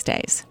plate these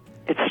days.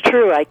 It's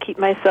true. I keep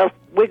myself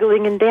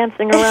wiggling and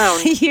dancing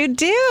around. You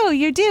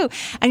do.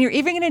 And you're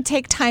even going to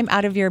take time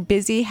out of your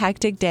busy,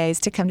 hectic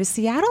days to come to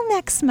Seattle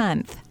next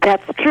month.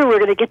 That's true. We're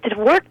going to get to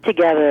work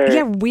together.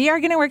 Yeah, we are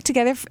going to work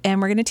together, and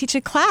we're going to teach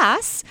a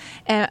class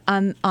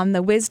on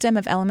the wisdom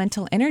of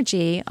elemental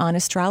energy, on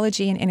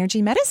astrology and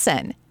energy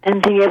medicine.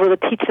 And being able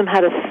to teach them how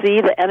to see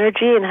the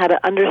energy and how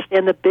to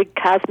understand the big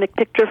cosmic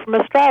picture from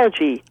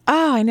astrology.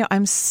 Oh, I know.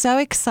 I'm so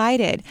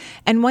excited.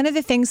 And one of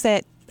the things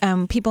that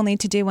people need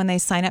to do when they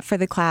sign up for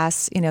the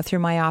class, through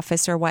my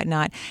office or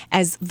whatnot,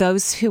 as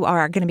those who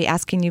are going to be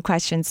asking you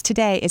questions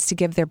today, is to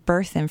give their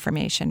birth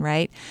information,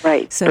 right?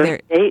 Right. So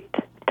birth date,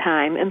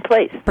 time, and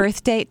place.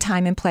 Birth date,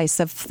 time, and place.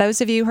 So for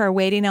those of you who are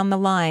waiting on the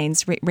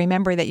lines,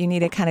 remember that you need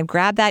to kind of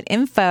grab that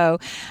info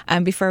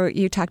before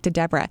you talk to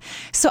Deborah.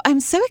 So I'm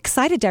so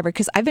excited, Deborah,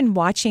 because I've been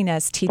watching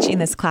us teaching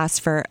this class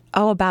for,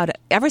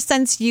 ever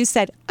since you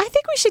said, I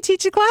think we should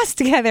teach a class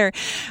together,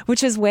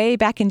 which was way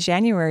back in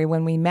January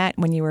when we met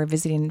when you were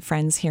visiting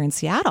friends here in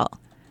Seattle.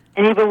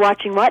 And you've been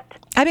watching what?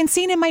 I've been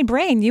seeing in my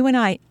brain, you and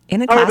I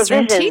in a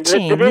classroom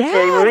teaching. The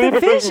vision. The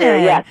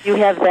vision. Yes, you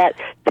have that.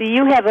 So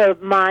you have a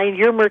mind,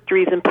 your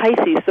Mercury's in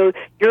Pisces, so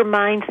your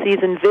mind sees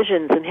in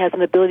visions and has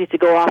an ability to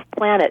go off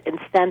planet and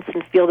sense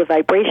and feel the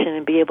vibration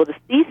and be able to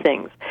see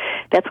things.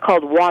 That's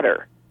called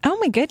water. Oh,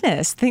 my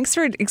goodness. Thanks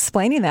for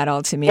explaining that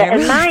all to me. Yeah,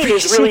 and mine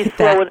is really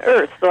slow in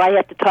Earth, so I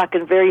have to talk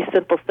in very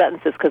simple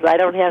sentences because I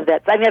don't have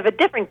that. I have a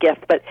different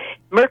gift, but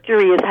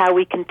Mercury is how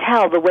we can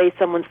tell the way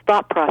someone's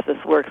thought process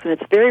works, and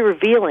it's very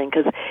revealing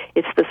because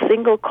it's the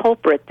single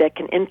culprit that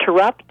can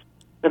interrupt.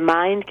 The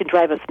mind can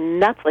drive us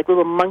nuts like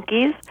little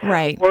monkeys.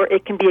 Right. Or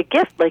it can be a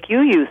gift like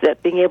you use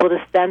it, being able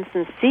to sense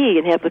and see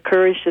and have the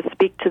courage to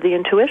speak to the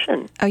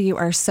intuition. Oh, you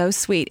are so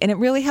sweet. And it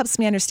really helps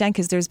me understand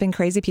because there's been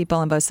crazy people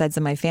on both sides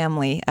of my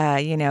family,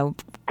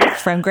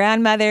 from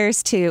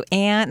grandmothers to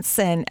aunts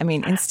and,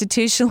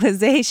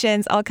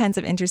 institutionalizations, all kinds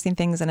of interesting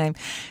things. And I'm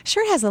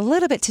sure it has a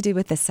little bit to do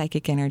with the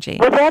psychic energy.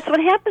 Well, that's what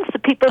happens to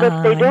people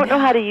that they don't know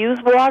how to use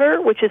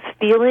water, which is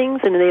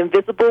feelings and the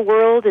invisible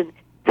world and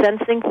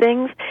sensing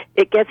things.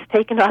 It gets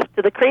taken off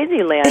to the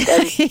crazy land.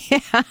 And,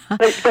 yeah.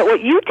 but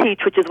what you teach,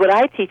 which is what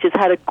I teach, is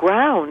how to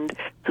ground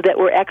so that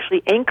we're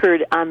actually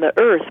anchored on the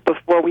earth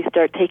before we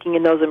start taking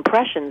in those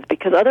impressions,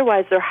 because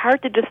otherwise they're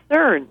hard to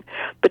discern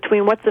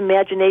between what's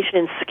imagination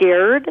and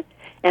scared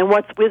and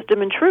what's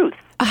wisdom and truth.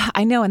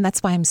 I know, and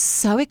that's why I'm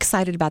so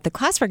excited about the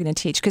class we're going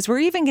to teach, because we're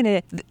even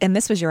going to, and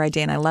this was your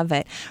idea, and I love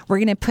it, we're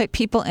going to put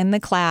people in the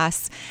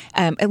class,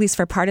 at least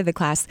for part of the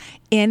class,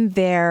 in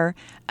their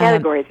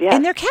categories,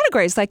 in their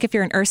categories. Like if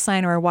you're an earth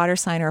sign or a water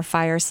sign or a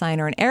fire sign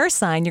or an air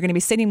sign, you're going to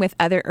be sitting with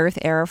other earth,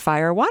 air,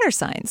 fire, water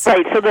signs.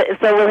 Right. So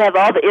we'll have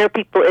all the air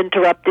people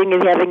interrupting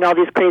and having all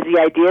these crazy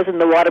ideas,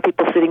 and the water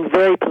people sitting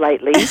very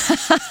politely,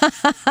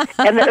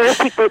 and the earth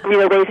people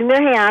raising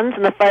their hands,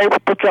 and the fire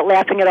people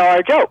laughing at all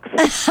our jokes.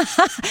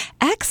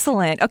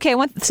 Excellent. Okay,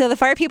 so the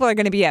fire people are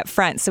going to be up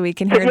front, so we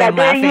can hear them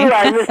laughing. Yeah,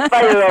 there you are, Miss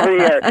Fire over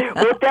here.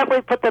 We'll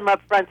definitely put them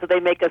up front so they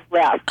make us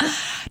laugh.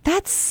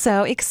 That's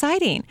so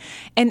exciting.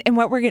 And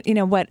what we're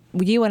what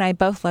you and I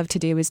both love to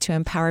do is to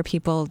empower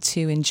people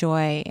to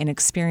enjoy and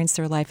experience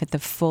their life at the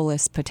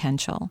fullest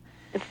potential.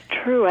 It's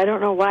true. I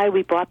don't know why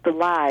we bought the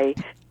lie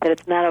that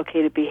it's not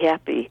okay to be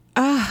happy.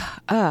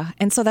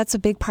 And so that's a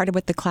big part of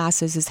what the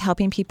class is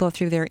helping people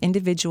through their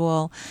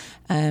individual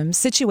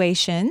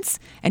situations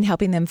and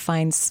helping them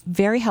find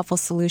very helpful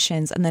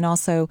solutions, and then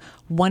also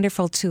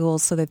wonderful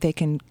tools so that they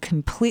can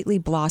completely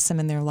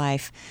blossom in their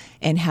life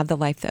and have the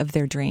life of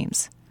their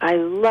dreams. I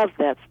love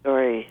that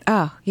story.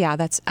 Oh, yeah,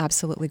 that's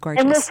absolutely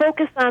gorgeous. And we'll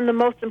focus on the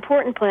most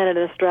important planet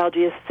in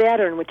astrology is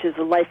Saturn, which is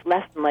a life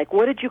lesson. Like,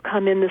 what did you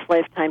come in this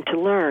lifetime to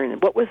learn?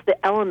 What was the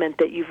element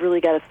that you've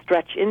really got to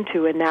stretch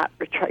into and not,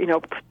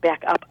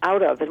 back up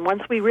out of? And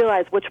once we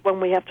realize which one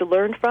we have to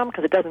learn from,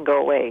 because it doesn't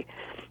go away,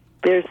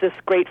 there's this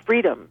great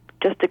freedom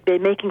just to be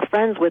making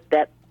friends with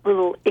that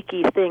little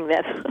icky thing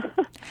that...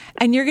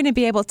 And you're going to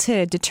be able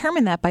to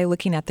determine that by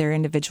looking at their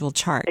individual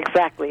chart.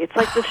 Exactly. It's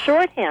like the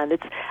shorthand.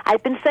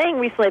 I've been saying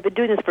recently, I've been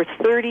doing this for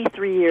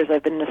 33 years.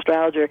 I've been an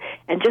astrologer,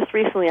 and just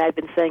recently I've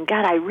been saying,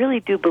 God, I really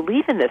do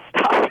believe in this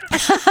stuff.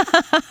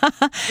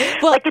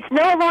 Well, like, it's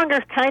no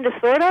longer kind of,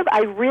 sort of.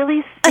 I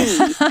really see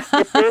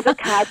that there's a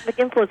cosmic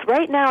influence.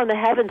 Right now in the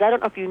heavens, I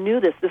don't know if you knew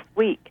this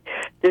week,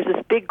 there's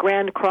this big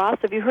grand cross.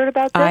 Have you heard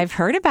about this? I've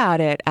heard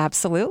about it,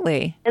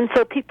 absolutely. And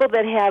so people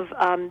that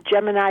have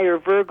Gemini or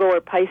Virgo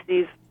or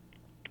Pisces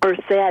or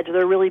Sag,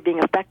 they're really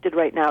being affected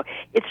right now.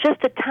 It's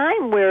just a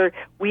time where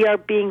we are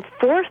being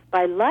forced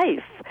by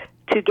life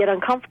to get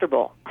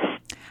uncomfortable.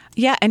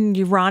 Yeah, and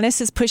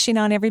Uranus is pushing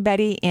on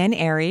everybody in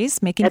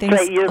Aries, making that's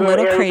things right. a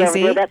little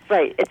crazy. Yeah, that's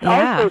right. It's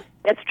also,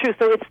 that's true.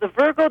 So it's the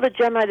Virgo, the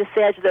Gemini, the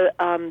Sag, the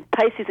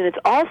Pisces, and it's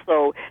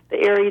also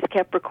the Aries,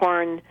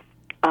 Capricorn,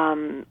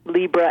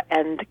 Libra,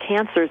 and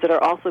Cancers that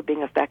are also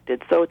being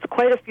affected. So it's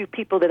quite a few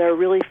people that are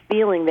really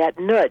feeling that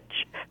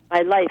nudge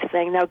by life,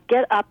 saying, now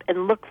get up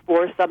and look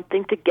for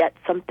something to get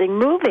something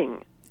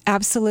moving.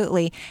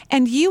 Absolutely.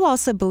 And you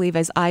also believe,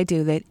 as I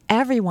do, that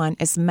everyone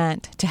is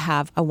meant to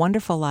have a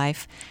wonderful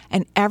life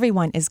and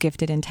everyone is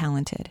gifted and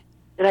talented.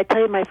 Did I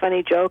tell you my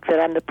funny joke that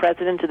I'm the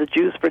president of the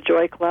Jews for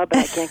Joy Club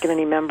and I can't get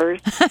any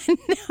members?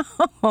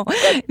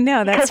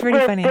 No, that's pretty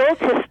funny. Because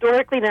we're built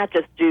historically, not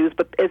just Jews,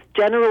 but as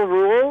general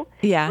rule,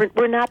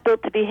 we're not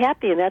built to be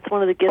happy. And that's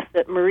one of the gifts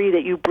that, Marie,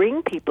 that you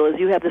bring people, is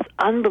you have this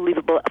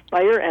unbelievable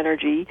fire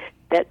energy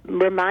that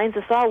reminds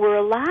us all we're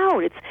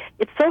allowed.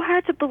 It's so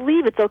hard to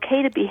believe it's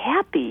okay to be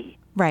happy.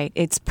 Right.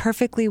 It's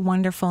perfectly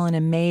wonderful and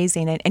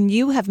amazing. And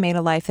you have made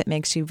a life that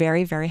makes you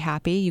very, very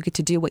happy. You get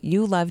to do what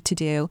you love to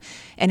do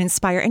and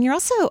inspire. And you're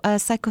also a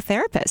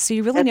psychotherapist, so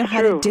you really know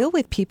how to deal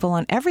with people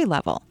on every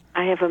level.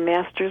 I have a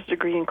master's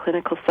degree in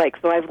clinical psych,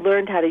 so I've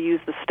learned how to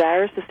use the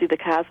stars to see the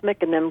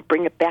cosmic and then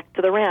bring it back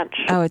to the ranch.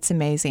 Oh, it's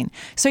amazing.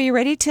 So are you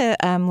ready to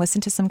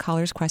listen to some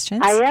callers'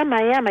 questions? I am.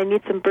 I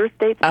need some birth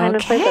dates. I'm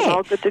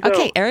all good to go.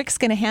 Okay, Eric's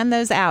going to hand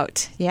those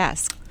out.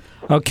 Yes.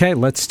 Okay,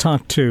 let's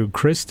talk to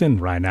Kristen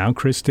right now.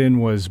 Kristen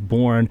was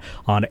born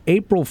on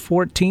April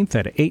 14th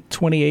at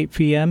 8:28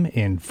 p.m.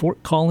 in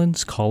Fort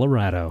Collins,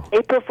 Colorado.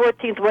 April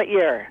 14th, what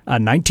year?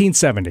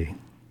 1970.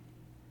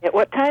 At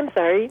what time,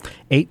 sorry?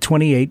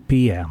 8:28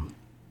 p.m.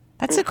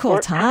 That's a cool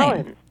time.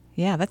 Collins.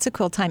 Yeah, that's a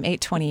cool time,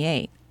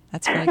 8:28.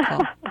 That's very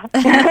cool.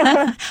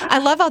 I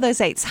love all those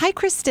 8s. Hi,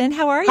 Kristen.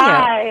 How are you?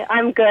 Hi,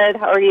 I'm good.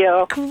 How are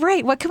you?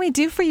 Great. What can we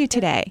do for you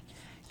today?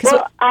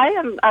 Well, I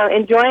am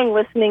enjoying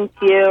listening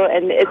to you,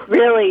 and it's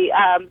really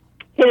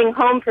hitting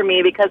home for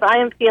me because I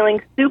am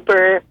feeling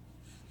super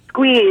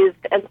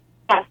squeezed and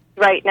stressed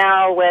right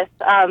now with,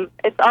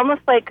 it's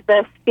almost like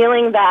this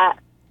feeling that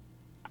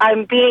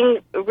I'm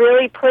being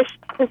really pushed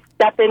to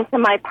step into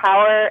my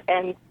power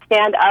and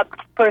stand up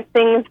for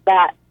things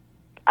that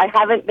I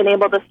haven't been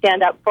able to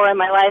stand up for in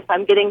my life.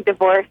 I'm getting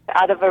divorced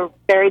out of a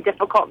very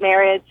difficult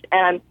marriage,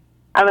 and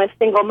I'm a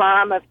single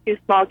mom of 2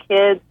 small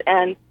kids,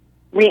 and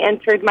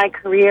re-entered my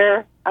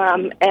career, so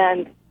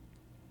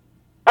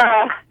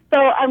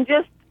I'm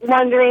just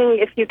wondering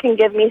if you can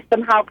give me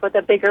some help with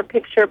a bigger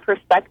picture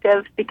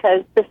perspective,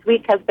 because this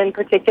week has been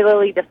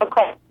particularly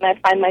difficult, and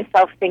I find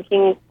myself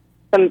thinking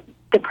some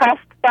depressed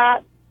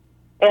thoughts,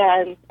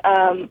 and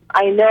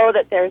I know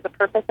that there's a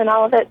purpose in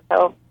all of it,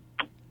 so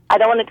I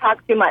don't want to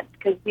talk too much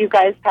because you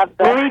guys have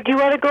the... Marie, do you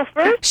want to go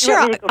first?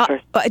 Sure.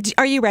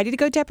 Are you ready to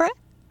go, Deborah?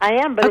 I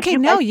am, but okay,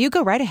 you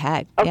go right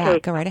ahead. Okay. Yeah,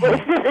 go right ahead. Well,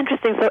 this is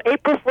interesting. So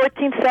April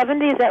 14th,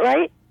 70, is that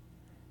right?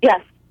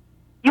 Yes.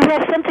 You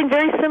have something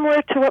very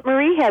similar to what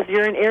Marie has.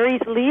 You're in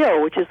Aries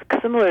Leo, which is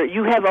similar.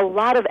 You have a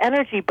lot of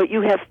energy, but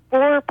you have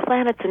 4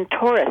 planets in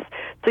Taurus.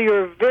 So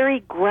you're a very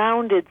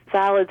grounded,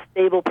 solid,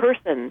 stable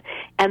person.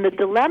 And the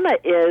dilemma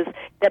is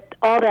that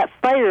all that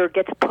fire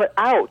gets put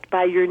out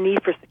by your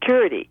need for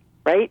security,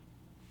 right?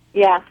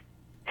 Yeah.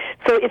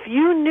 So if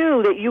you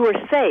knew that you were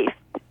safe,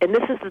 and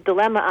this is the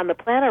dilemma on the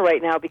planet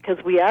right now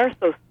because we are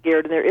so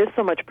scared and there is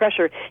so much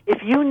pressure,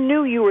 if you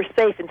knew you were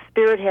safe and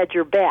Spirit had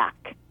your back,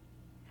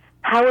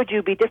 how would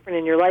you be different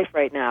in your life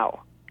right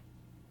now?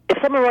 If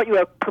someone wrote you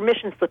a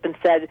permission slip and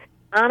said,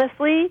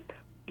 honestly,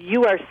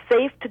 you are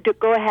safe to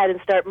go ahead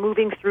and start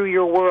moving through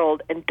your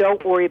world and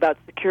don't worry about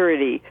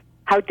security,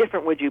 how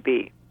different would you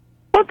be?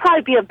 I'd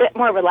probably be a bit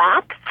more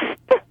relaxed.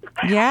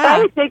 Yeah. I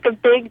would take a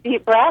big,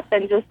 deep breath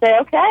and just say,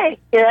 okay,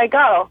 here I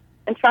go,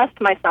 and trust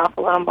myself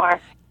a little more.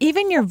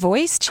 Even your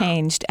voice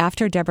changed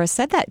after Deborah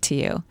said that to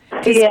you.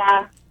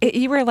 Yeah.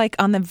 You were like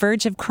on the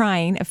verge of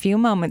crying a few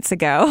moments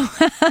ago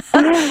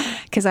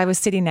because I was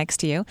sitting next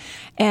to you.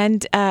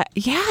 And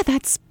yeah,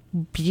 that's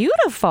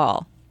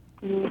beautiful.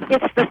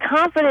 It's the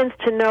confidence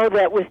to know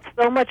that with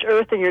so much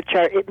earth in your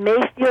chart, it may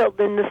feel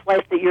in this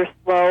life that you're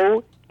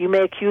slow. You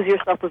may accuse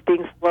yourself of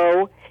being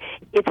slow.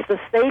 It's the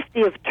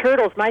safety of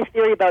turtles. My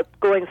theory about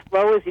going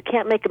slow is you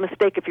can't make a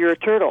mistake if you're a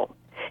turtle.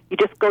 You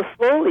just go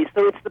slowly.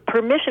 So it's the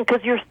permission,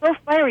 because you're so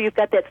fiery. You've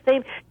got the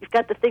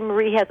thing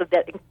Marie has of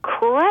that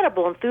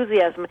incredible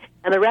enthusiasm,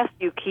 and the rest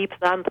of you keeps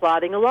on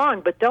plodding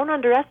along. But don't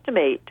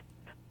underestimate.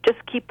 Just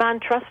keep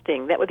on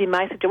trusting. That would be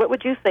my suggestion. What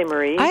would you say,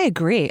 Marie? I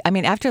agree. I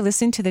mean, after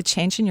listening to the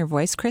change in your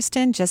voice,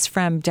 Kristen, just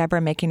from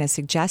Deborah making a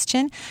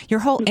suggestion,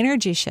 your whole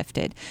energy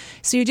shifted.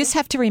 So you just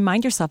have to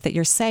remind yourself that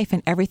you're safe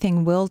and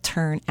everything will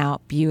turn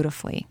out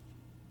beautifully.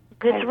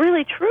 It's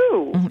really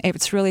true.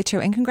 It's really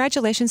true. And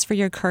congratulations for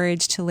your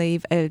courage to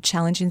leave a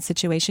challenging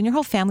situation. Your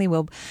whole family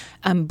will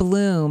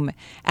bloom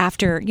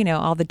after,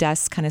 all the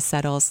dust kind of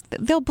settles.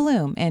 They'll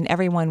bloom and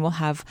everyone will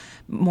have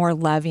more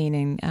loving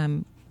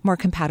and more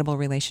compatible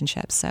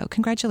relationships. So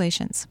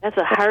congratulations. That's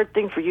a hard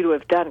thing for you to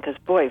have done because,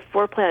 boy,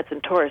 4 planets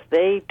in Taurus,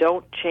 they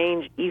don't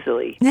change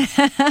easily.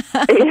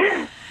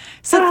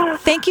 So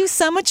thank you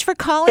so much for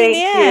calling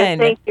in.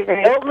 Thank you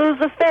very much. Don't lose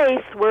the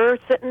faith. We're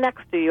sitting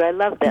next to you. I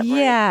love that.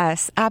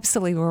 Yes,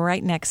 absolutely. We're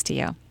right next to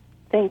you.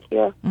 Thank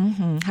you.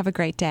 Have a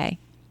great day.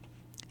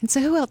 And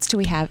so who else do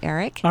we have,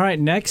 Eric? All right,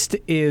 next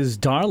is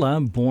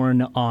Darla,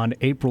 born on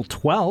April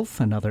 12th,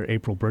 another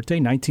April birthday,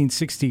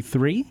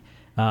 1963.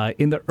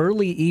 In the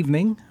early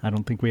evening, I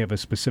don't think we have a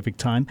specific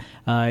time,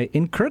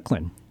 in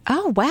Kirkland.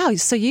 Oh, wow.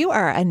 So you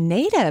are a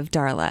native,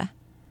 Darla.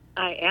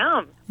 I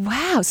am.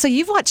 Wow. So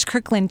you've watched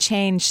Kirkland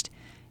change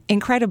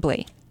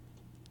incredibly.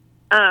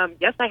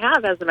 Yes, I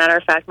have. As a matter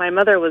of fact, my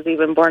mother was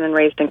even born and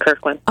raised in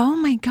Kirkland. Oh,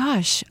 my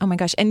gosh. Oh, my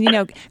gosh. And,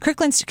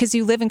 Kirkland's, because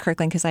you live in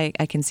Kirkland, because I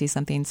can see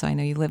something, so I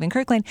know you live in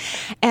Kirkland.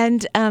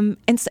 And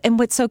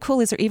what's so cool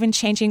is they're even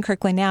changing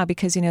Kirkland now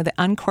because, the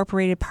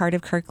unincorporated part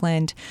of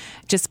Kirkland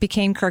just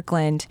became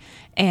Kirkland.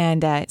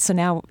 And so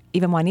now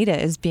even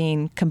Juanita is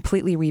being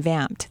completely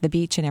revamped, the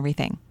beach and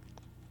everything.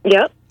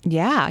 Yep.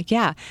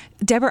 Yeah.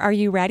 Deborah, are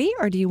you ready,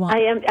 or do you want?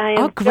 I am.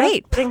 Oh,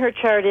 great. Just putting her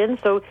chart in,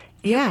 so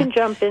you can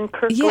jump in,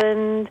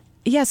 Kirkland.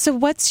 Yeah. So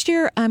what's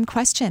your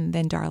question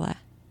then, Darla?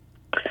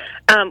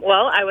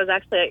 Well, I was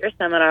actually at your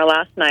seminar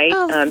last night.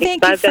 Oh,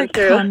 thank you for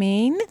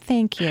coming.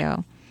 Thank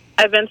you.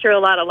 I've been through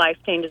a lot of life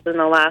changes in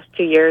the last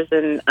 2 years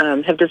and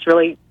have just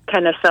really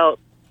kind of felt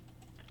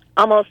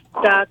almost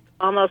stuck,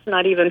 almost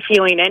not even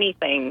feeling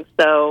anything.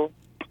 So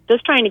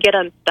just trying to get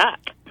unstuck.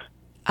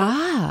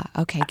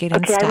 Okay, get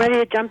unstuck. Okay, I'm ready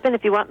to jump in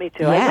if you want me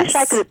to. Yes. I wish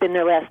I could have been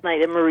there last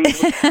night in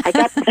Marie's. I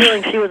got the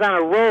feeling she was on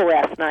a roll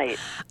last night.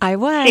 I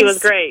was. She was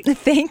great.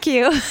 Thank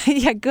you.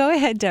 Yeah, go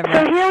ahead, Deborah.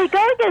 So here we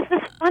go again.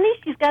 This is funny.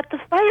 She's got the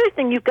fire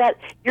thing.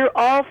 You're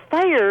all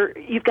fire.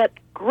 You've got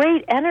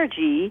great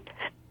energy.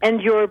 And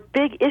your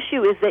big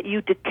issue is that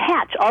you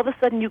detach. All of a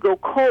sudden you go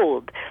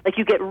cold. Like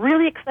you get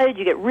really excited,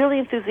 you get really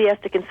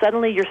enthusiastic, and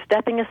suddenly you're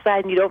stepping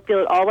aside and you don't feel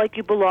at all like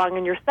you belong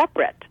and you're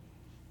separate.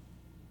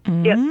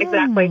 Yes,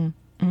 exactly.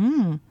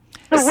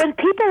 So when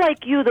people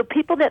like you, the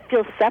people that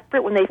feel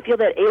separate, when they feel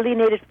that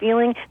alienated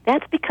feeling,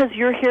 that's because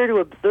you're here to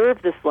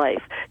observe this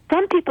life.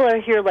 Some people are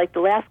here, like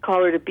the last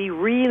caller, to be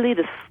really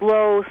the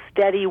slow,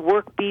 steady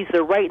work bees.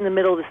 They're right in the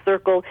middle of the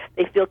circle.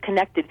 They feel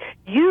connected.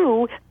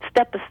 You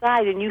step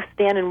aside and you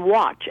stand and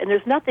watch, and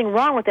there's nothing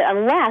wrong with it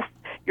unless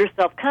you're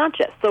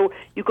self-conscious. So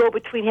you go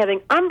between having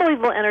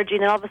unbelievable energy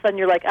and then all of a sudden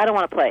you're like, I don't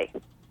want to play.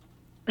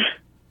 Is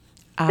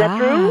that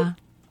true?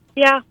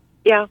 Yeah.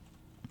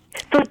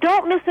 So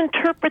don't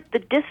misinterpret the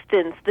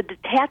distance, the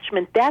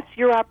detachment. That's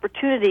your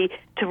opportunity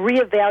to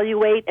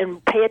reevaluate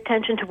and pay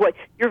attention to what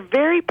you're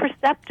very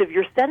perceptive.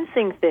 You're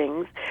sensing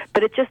things,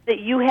 but it's just that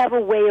you have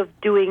a way of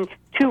doing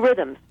 2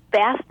 rhythms: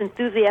 fast,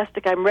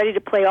 enthusiastic. I'm ready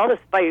to play all this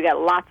fire. You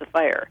got lots of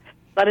fire.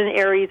 Sun in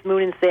Aries,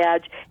 Moon in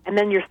Sag, and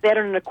then your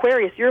Saturn in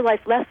Aquarius. Your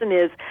life lesson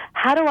is: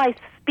 how do I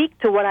speak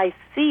to what I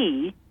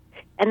see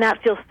and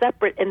not feel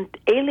separate and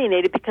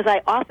alienated because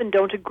I often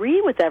don't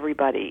agree with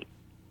everybody?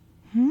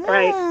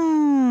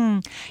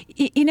 Right.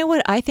 You know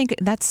what? I think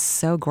that's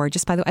so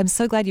gorgeous, by the way. I'm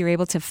so glad you're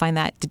able to find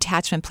that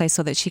detachment place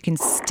so that she can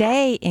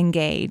stay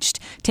engaged,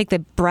 take the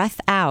breath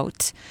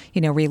out,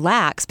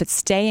 relax, but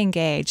stay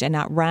engaged and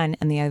not run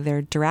in the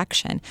other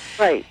direction.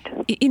 Right.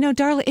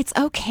 Darla, it's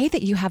okay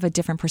that you have a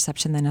different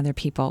perception than other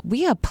people.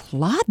 We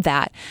applaud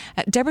that.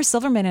 Deborah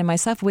Silverman and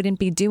myself wouldn't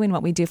be doing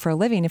what we do for a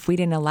living if we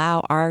didn't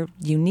allow our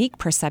unique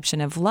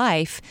perception of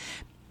life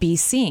be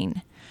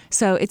seen.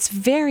 So it's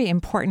very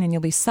important, and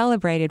you'll be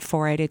celebrated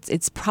for it.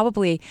 It's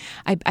probably,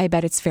 I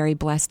bet it's very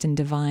blessed and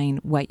divine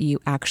what you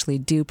actually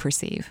do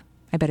perceive.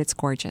 I bet it's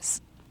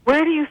gorgeous.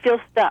 Where do you feel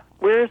stuck?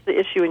 Where is the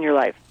issue in your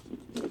life?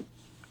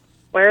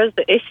 Where is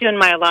the issue in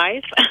my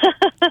life?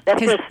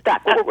 That's where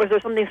stuck. Was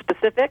there something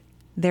specific?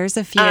 There's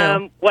a few.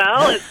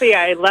 Well, let's see.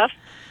 I left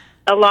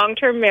a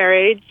long-term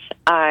marriage.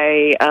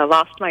 I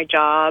lost my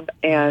job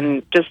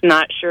and just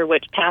not sure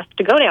which path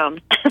to go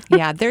down.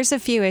 Yeah, there's a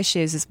few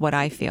issues is what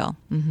I feel.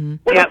 Mm-hmm.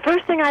 Well, the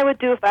first thing I would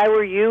do if I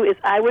were you is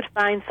I would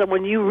find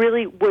someone you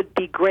really would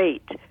be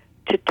great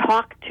to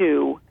talk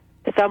to,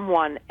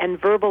 someone, and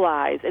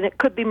verbalize. And it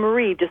could be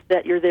Marie, just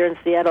that you're there in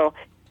Seattle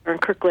or in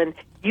Kirkland.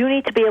 You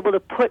need to be able to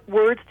put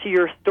words to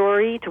your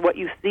story, to what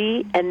you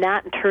see, and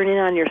not turn in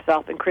on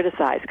yourself and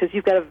criticize, because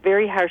you've got a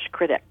very harsh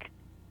critic.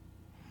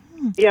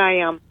 Yeah, I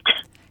am.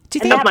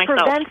 And that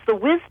prevents the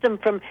wisdom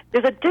from...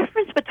 There's a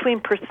difference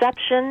between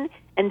perception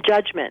and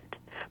judgment.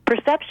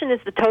 Perception is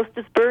the toast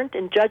is burnt,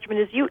 and judgment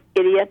is, you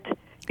idiot,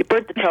 you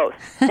burnt the toast.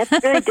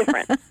 That's very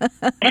different.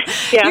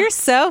 Yeah. You're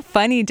so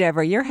funny,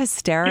 Deborah. You're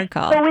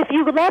hysterical. So if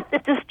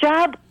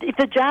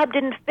the job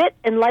didn't fit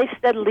and life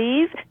said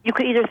leave, you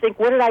could either think,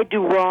 what did I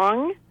do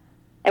wrong,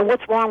 and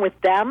what's wrong with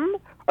them?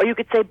 Or you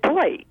could say,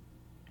 boy,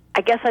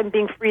 I guess I'm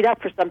being freed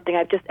up for something.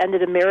 I've just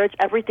ended a marriage.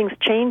 Everything's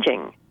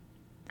changing.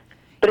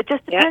 But it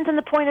just depends on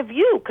the point of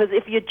view, because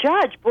if you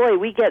judge, boy,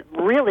 we get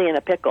really in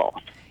a pickle.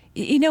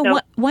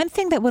 One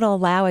thing that would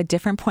allow a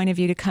different point of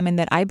view to come in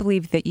that I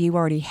believe that you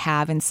already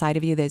have inside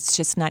of you that's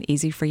just not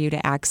easy for you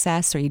to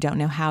access or you don't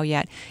know how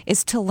yet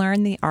is to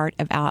learn the art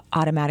of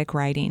automatic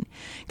writing.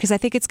 Because I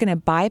think it's going to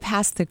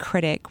bypass the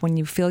critic when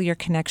you feel your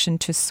connection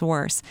to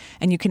source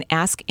and you can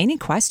ask any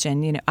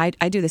question.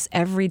 I do this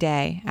every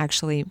day,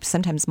 actually,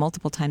 sometimes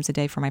multiple times a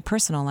day for my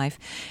personal life.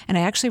 And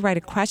I actually write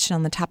a question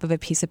on the top of a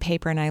piece of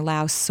paper and I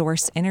allow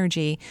source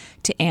energy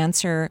to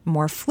answer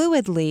more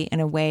fluidly in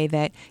a way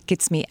that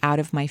gets me out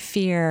of my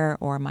fear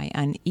or my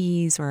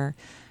unease or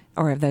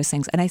of those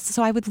things. And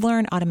so I would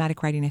learn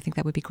automatic writing. I think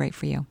that would be great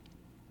for you.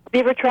 Have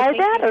you ever tried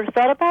that or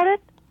thought about it?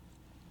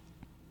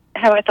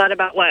 Have I thought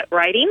about what?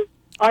 Writing?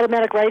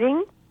 Automatic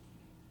writing?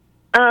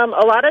 A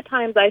lot of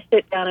times I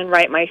sit down and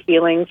write my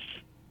feelings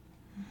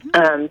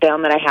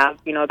down that I have,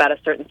 about a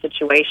certain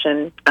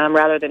situation,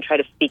 rather than try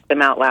to speak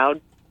them out loud.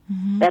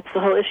 Mm-hmm. That's the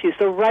whole issue.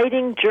 So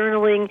writing,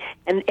 journaling,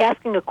 and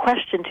asking a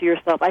question to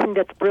yourself, I think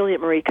that's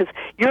brilliant, Marie, because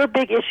your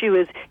big issue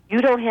is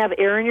you don't have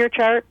air in your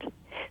chart,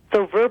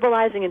 so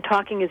verbalizing and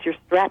talking is your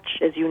stretch,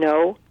 as you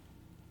know.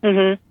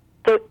 Mm-hmm.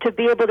 So to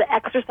be able to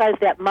exercise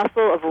that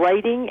muscle of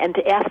writing and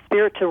to ask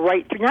Spirit to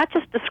write, you're not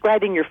just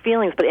describing your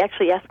feelings, but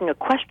actually asking a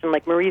question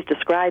like Marie's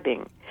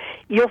describing,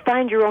 you'll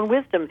find your own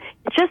wisdom.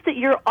 It's just that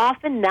you're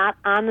often not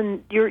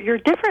you're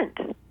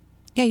different.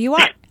 Yeah, you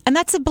are. And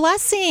that's a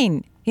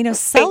blessing.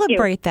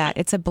 Celebrate that.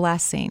 It's a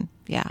blessing.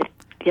 Yeah.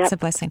 Yep. It's a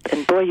blessing.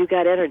 And boy, you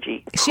got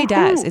energy. She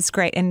does. It's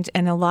great. And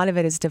a lot of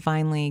it is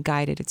divinely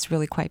guided. It's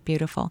really quite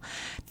beautiful.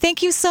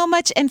 Thank you so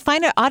much. And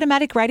find an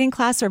automatic writing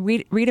class or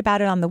read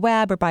about it on the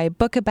web or buy a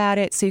book about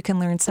it so you can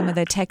learn some of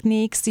the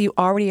techniques. You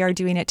already are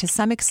doing it to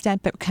some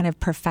extent, but kind of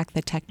perfect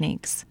the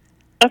techniques.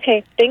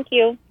 Okay. Thank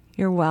you.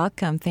 You're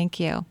welcome. Thank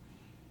you.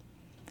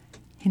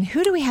 And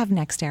who do we have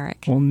next,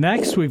 Eric? Well,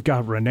 next we've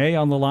got Renee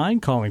on the line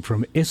calling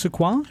from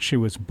Issaquah. She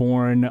was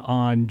born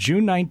on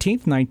June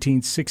 19th,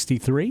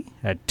 1963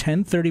 at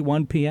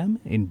 10:31 p.m.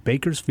 in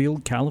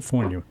Bakersfield,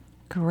 California.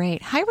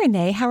 Great. Hi,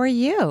 Renee. How are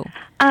you?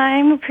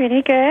 I'm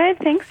pretty good.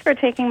 Thanks for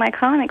taking my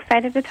call. I'm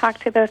excited to talk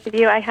to both of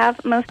you. I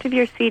have most of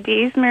your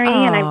CDs, Marie,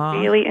 and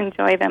I really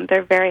enjoy them.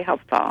 They're very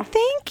helpful.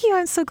 Thank you.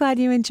 I'm so glad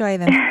you enjoy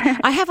them.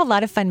 I have a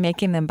lot of fun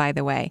making them, by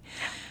the way.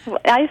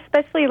 I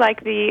especially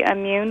like the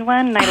Immune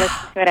one, and I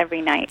listen to it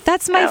every night.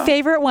 That's my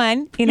favorite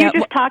one. You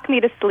just talk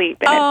me to sleep,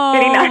 and it's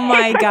pretty nice. Oh,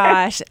 my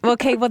gosh.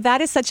 Okay, well, that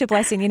is such a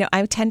blessing.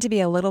 I tend to be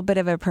a little bit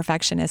of a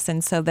perfectionist,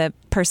 and so the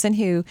person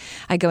who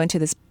I go into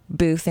this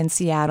booth in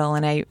Seattle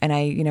and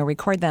I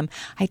record them,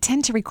 I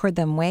tend to record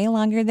them way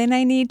longer than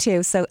I need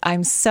to. So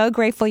I'm so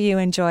grateful you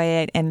enjoy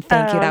it, and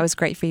thank you. That was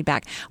great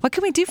feedback. What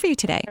can we do for you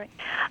today?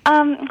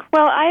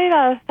 Well,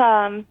 I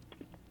have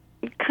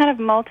kind of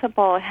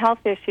multiple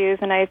health issues,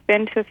 and I've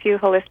been to a few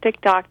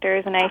holistic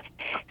doctors, and I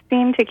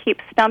seem to keep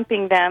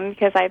stumping them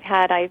because I've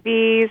had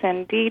IVs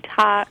and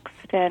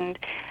detoxed and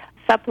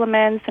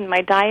supplements, and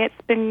my diet's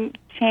been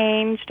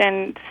changed,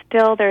 and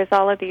still there's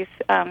all of these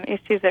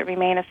issues that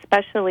remain,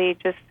 especially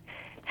just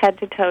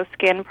head-to-toe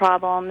skin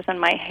problems, and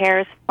my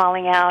hair's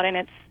falling out, and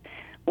it's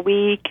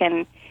weak,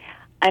 and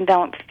I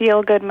don't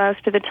feel good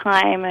most of the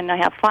time, and I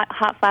have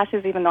hot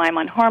flashes even though I'm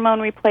on hormone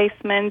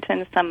replacement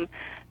and some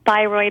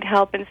thyroid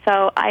help, and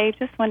so I'm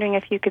just wondering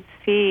if you could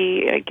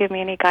give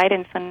me any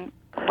guidance on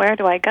where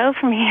do I go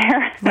from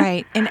here?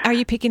 Right. And are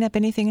you picking up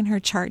anything in her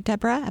chart,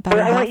 Deborah, about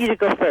her health? I want you to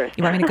go first.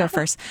 You want me to go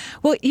first?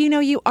 Well,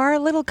 you are a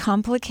little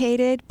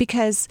complicated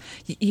because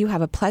you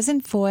have a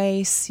pleasant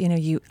voice.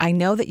 I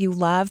know that you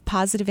love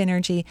positive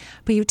energy,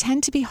 but you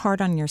tend to be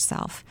hard on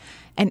yourself.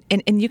 And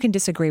you can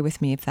disagree with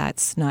me if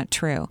that's not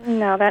true.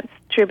 No, that's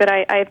true. But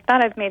I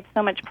thought I've made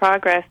so much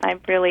progress.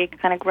 I've really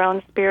kind of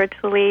grown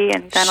spiritually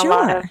and done a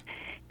lot of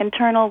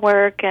internal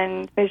work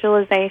and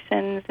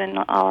visualizations and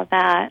all of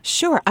that.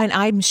 Sure, and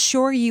I'm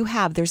sure you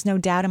have. There's no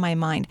doubt in my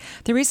mind.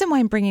 The reason why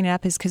I'm bringing it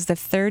up is because the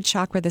third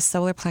chakra, the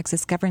solar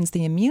plexus, governs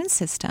the immune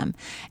system.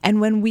 And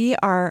when we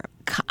are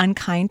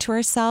unkind to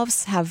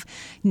ourselves, have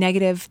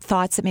negative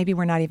thoughts that maybe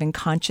we're not even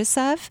conscious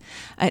of,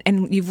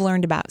 and you've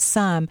learned about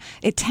some,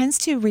 it tends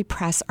to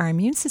repress our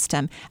immune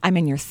system. I'm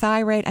in your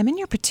thyroid, I'm in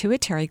your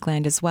pituitary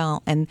gland as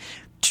well, and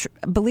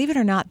believe it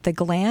or not, the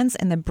glands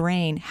in the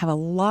brain have a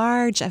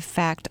large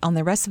effect on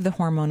the rest of the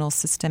hormonal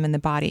system in the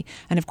body.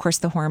 And of course,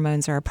 the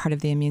hormones are a part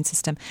of the immune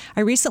system.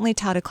 I recently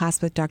taught a class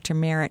with Dr.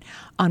 Merritt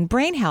on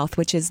brain health,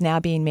 which is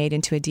now being made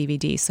into a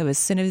DVD. So as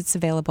soon as it's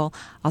available,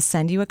 I'll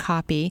send you a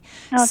copy.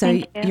 Oh,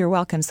 thank you. You're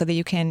welcome, so that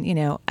you can,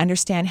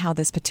 understand how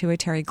this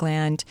pituitary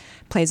gland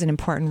plays an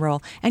important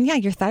role. And yeah,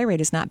 your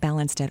thyroid is not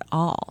balanced at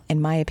all,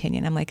 in my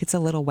opinion. I'm like, it's a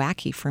little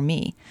wacky for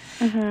me.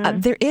 Mm-hmm.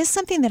 There is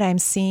something that I'm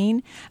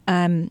seeing.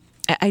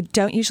 I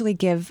don't usually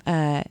give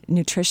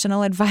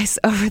nutritional advice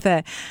over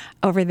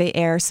the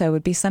air, so it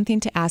would be something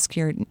to ask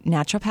your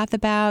naturopath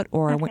about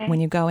or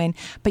when you go in.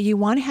 But you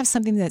want to have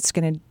something that's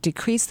going to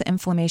decrease the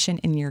inflammation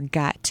in your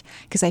gut,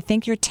 because I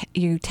think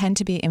you tend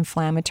to be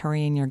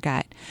inflammatory in your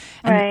gut.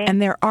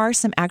 And there are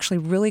some actually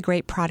really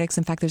great products.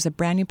 In fact, there's a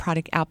brand new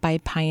product out by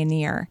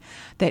Pioneer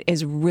that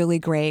is really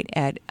great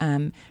at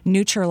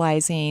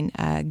neutralizing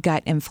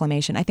gut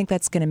inflammation. I think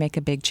that's going to make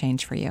a big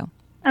change for you.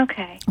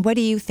 Okay. What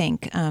do you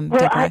think, Well,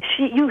 Deborah?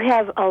 you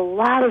have a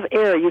lot of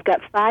air. You've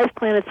got 5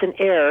 planets in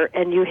air,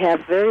 and you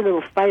have very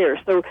little fire.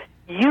 So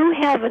you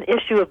have an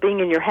issue of being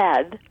in your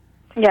head.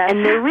 Yes.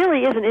 And there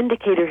really is an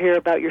indicator here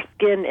about your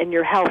skin and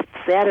your health.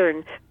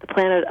 Saturn, the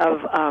planet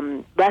of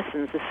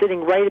lessons, is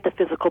sitting right at the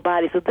physical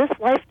body. So this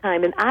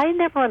lifetime, and I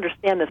never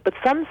understand this, but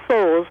some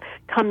souls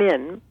come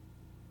in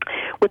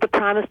with the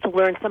promise to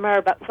learn. Some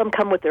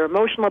come with their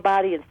emotional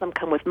body, and some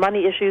come with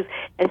money issues.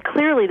 And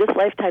clearly, this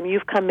lifetime,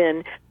 you've come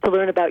in to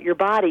learn about your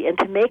body and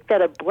to make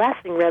that a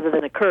blessing rather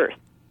than a curse,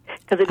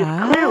 because it is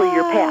clearly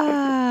your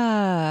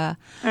past.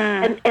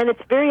 And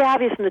it's very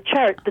obvious in the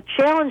chart. The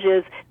challenge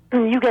is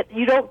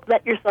you don't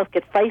let yourself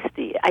get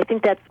feisty. I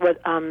think that's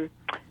what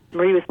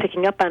Marie was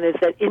picking up on, is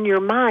that in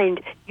your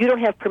mind, you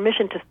don't have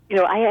permission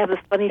to. I have this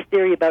funny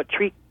theory about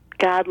treat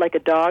God like a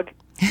dog.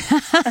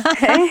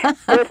 Okay.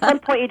 So at some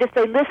point you just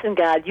say, listen,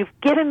 God, you've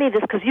given me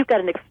this because you've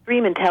got an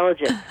extreme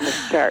intelligence in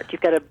this chart.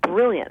 You've got a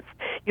brilliance.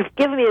 You've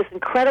given me this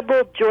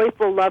incredible,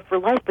 joyful love for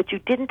life, but you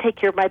didn't take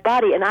care of my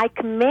body, and I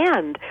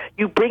command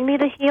you bring me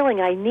the healing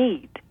I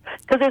need.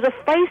 Because there's a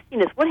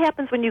feistiness. What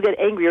happens when you get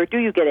angry, or do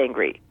you get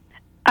angry?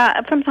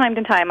 From time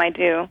to time, I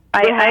do.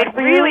 I'm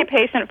really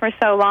patient for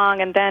so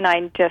long, and then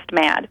I'm just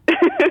mad.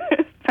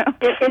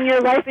 In your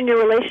life, in your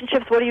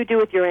relationships, what do you do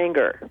with your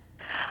anger?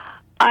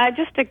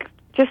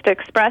 Just to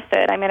express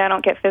it. I mean, I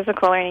don't get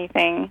physical or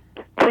anything.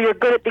 So you're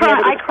good at being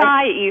able to... I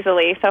cry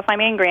easily, so if I'm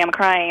angry, I'm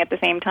crying at the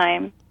same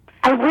time.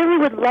 I really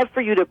would love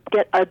for you to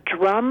get a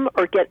drum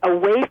or get a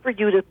way for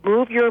you to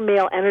move your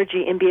male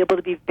energy and be able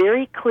to be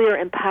very clear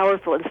and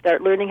powerful and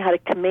start learning how to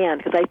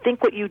command, because I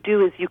think what you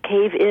do is you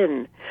cave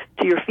in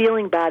to your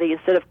feeling body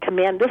instead of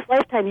command. This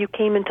lifetime you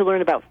came in to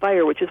learn about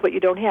fire, which is what you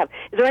don't have.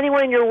 Is there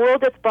anyone in your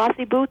world that's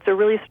bossy boots or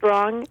really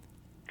strong?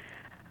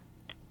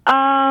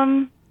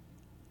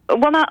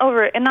 Well, not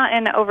in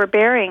an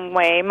overbearing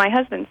way. My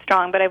husband's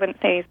strong, but I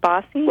wouldn't say he's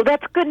bossy. Well,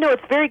 that's good. No,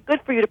 it's very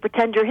good for you to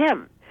pretend you're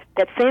him.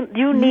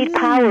 You need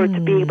power to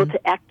be able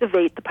to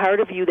activate the part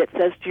of you that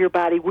says to your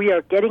body, we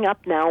are getting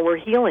up now, we're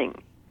healing.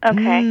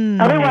 Okay.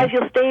 Otherwise,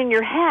 you'll stay in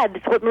your head.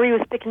 That's what Marie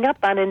was picking up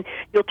on, and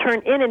you'll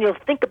turn in and you'll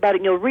think about it,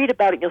 and you'll read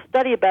about it, and you'll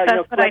study about it.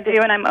 That's what I do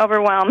when I'm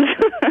overwhelmed.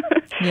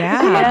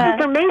 Yeah.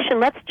 Information.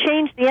 Let's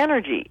change the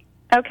energy.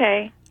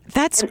 Okay.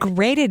 That's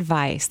great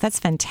advice. That's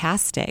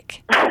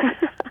fantastic.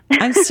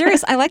 I'm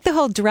serious. I like the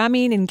whole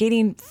drumming and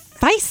getting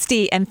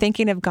feisty and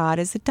thinking of God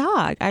as a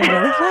dog. I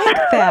really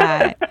like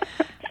that.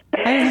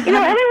 Every once in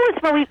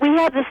a while we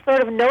have this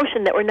sort of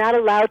notion that we're not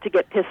allowed to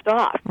get pissed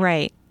off.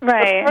 Right.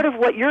 Right. Part of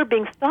what you're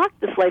being stalked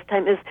this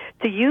lifetime is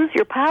to use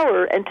your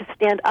power and to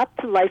stand up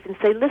to life and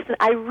say, listen,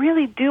 I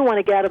really do want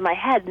to get out of my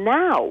head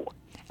now.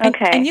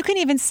 Okay. And you can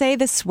even say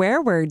the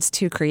swear words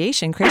to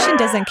creation. Creation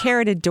doesn't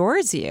care. It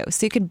adores you.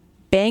 So you could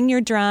bang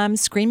your drum,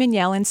 scream and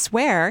yell and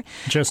swear.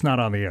 Just not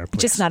on the air,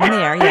 please. Just not on the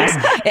air,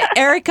 yes.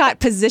 Eric got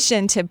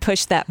positioned to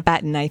push that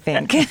button, I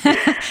think. Well,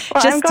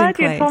 I'm glad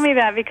you told me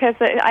that, because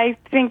I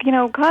think,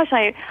 gosh,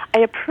 I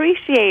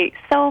appreciate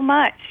so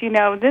much,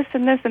 this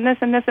and this and this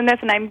and this and this,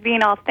 and I'm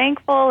being all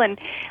thankful, and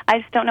I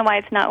just don't know why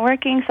it's not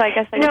working, so I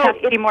guess I just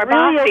have to be more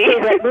bossy.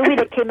 Okay. That movie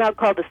that came out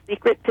called The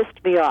Secret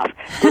pissed me off.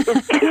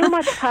 There's too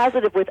much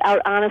positive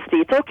without honesty.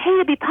 It's okay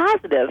to be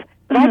positive,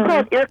 but I call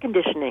it air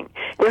conditioning.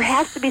 There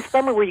has to be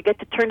somewhere where you get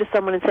to turn to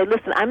someone and say,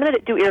 listen, I'm going to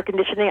do air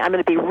conditioning, I'm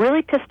going to be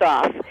really pissed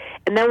off,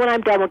 and then when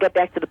I'm done, we'll get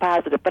back to the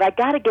positive. But I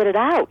got to get it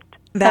out.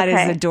 That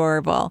is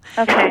adorable.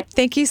 Okay.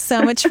 Thank you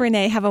so much,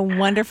 Renee. Have a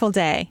wonderful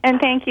day.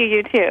 And thank you,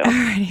 you too. All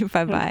right,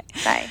 bye-bye.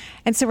 Bye.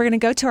 And so we're going to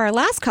go to our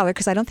last caller,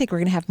 because I don't think we're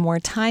going to have more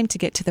time to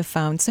get to the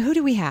phone. So who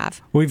do we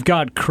have? We've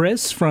got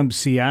Chris from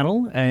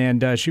Seattle,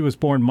 and she was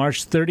born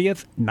March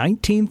 30th,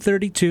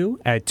 1932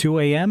 at 2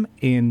 a.m.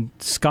 in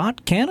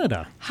Scott,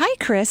 Canada. Hi,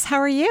 Chris. How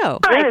are you?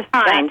 Hi,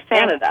 fine.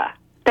 Canada.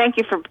 Thank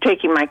you for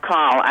taking my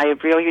call. I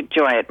really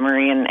enjoy it,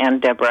 Marie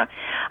and Deborah.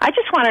 I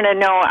just wanted to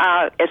know,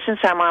 since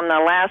I'm on the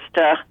last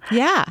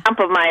hump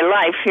of my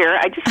life here,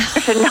 I just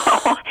want to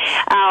know,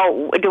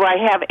 do I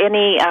have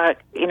any,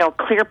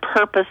 clear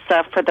purpose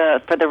for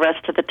the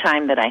rest of the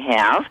time that I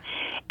have?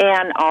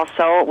 And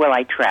also, will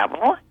I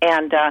travel?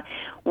 And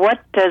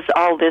what does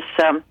all this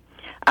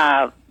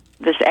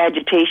this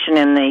agitation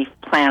in the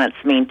planets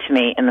mean to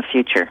me in the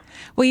future?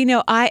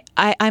 Well,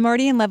 I'm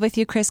already in love with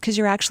you, Chris, because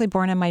you're actually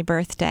born on my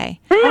birthday.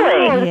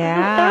 Really? Oh,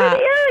 yeah.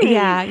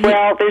 Yeah.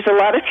 Well, there's a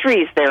lot of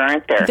threes there,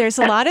 aren't there? There's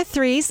a lot of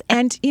threes,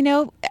 and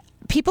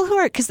people who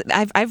are, because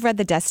I've read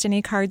the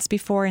destiny cards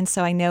before, and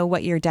so I know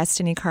what your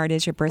destiny card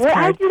is, your birth card.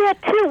 I do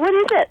that too. What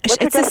is it?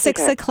 It's a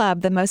Six of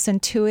Club, the most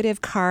intuitive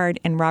card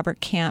in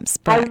Robert Camp's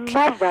book.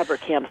 I love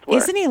Robert Camp's work.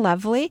 Isn't he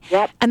lovely?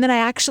 Yep. And then I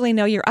actually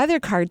know your other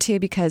card too,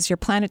 because your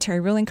planetary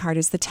ruling card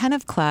is the 10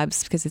 of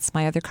Clubs, because it's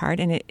my other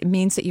card, and it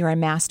means that you're a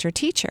master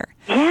teacher.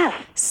 Yes.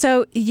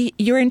 So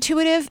you're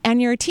intuitive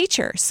and you're a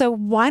teacher. So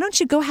why don't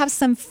you go have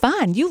some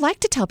fun? You like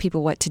to tell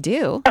people what to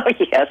do. Oh,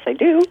 yes, I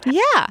do.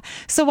 Yeah.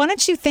 So why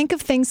don't you think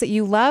of things that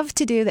you love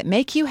to do, that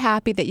make you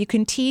happy, that you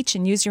can teach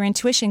and use your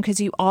intuition, because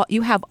you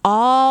have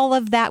all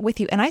of that with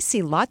you. And I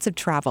see lots of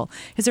travel.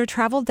 Is there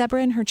travel,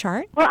 Deborah, in her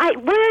chart? Well,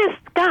 where is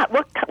Scott?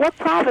 What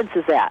province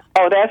is that?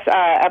 Oh, that's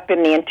up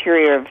in the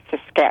interior of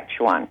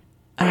Saskatchewan.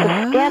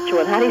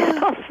 Saskatchewan. How do you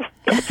spell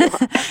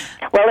Saskatchewan?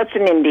 Well, it's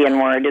an Indian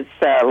word. It's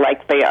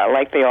like they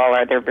all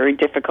are. They're very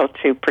difficult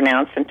to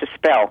pronounce and to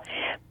spell.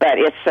 But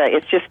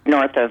it's just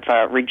north of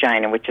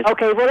Regina, which is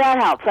okay. Well,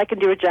 that helps. I can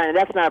do Regina.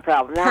 That's not a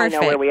problem. Now Perfect. I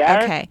know where we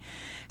are. Okay.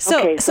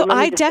 So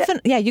I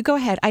definitely, you go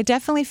ahead. I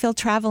definitely feel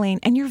traveling,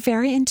 and you're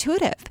very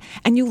intuitive,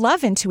 and you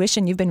love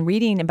intuition. You've been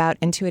reading about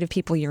intuitive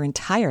people your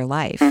entire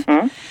life.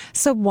 Mm-hmm.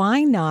 So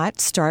why not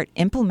start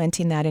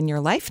implementing that in your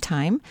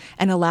lifetime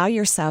and allow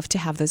yourself to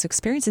have those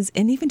experiences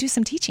and even do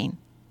some teaching?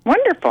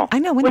 Wonderful. I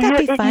know. Wouldn't that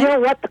be fun? You know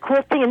what? The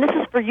cool thing, and this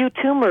is for you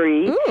too,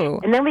 Marie. Ooh.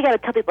 And then we got to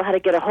tell people how to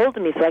get a hold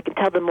of me so I can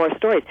tell them more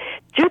stories.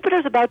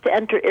 Jupiter's about to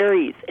enter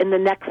Aries in the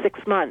next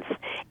 6 months.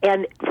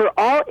 And for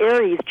all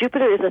Aries,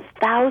 Jupiter is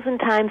 1,000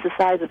 times the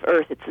size of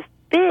Earth. It's this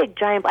big,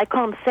 giant, I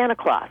call him Santa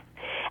Claus.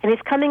 And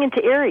he's coming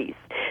into Aries.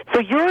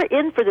 So you're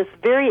in for this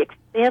very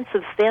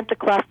expansive Santa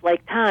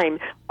Claus-like time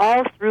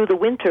all through the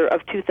winter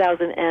of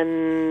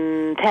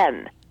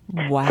 2010.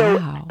 Wow. So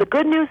the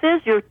good news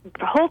is your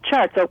whole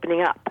chart's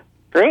opening up.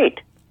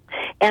 Great.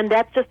 And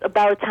that's just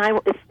about a time,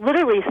 it's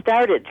literally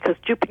started, because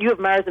you have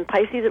Mars in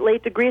Pisces at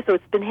late degree, so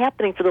it's been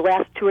happening for the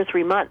last 2 or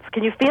 3 months.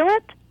 Can you feel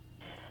it?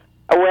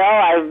 Well,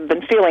 I've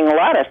been feeling a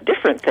lot of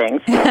different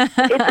things.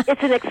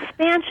 It's an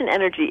expansion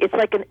energy. It's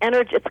like an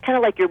energy, it's kind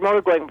of like your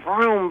motor going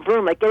vroom,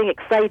 vroom, like getting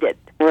excited.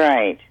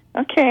 Right.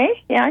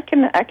 Okay. Yeah, I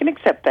can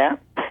accept that.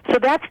 So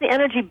that's the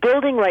energy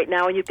building right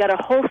now, and you've got a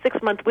whole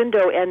 6-month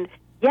window, and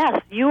yes,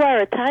 you are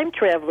a time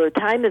traveler.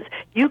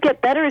 You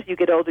get better as you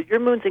get older. Your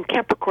moon's in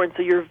Capricorn,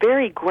 so you're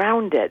very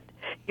grounded.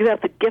 You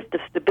have the gift of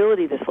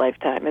stability this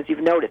lifetime, as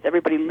you've noticed.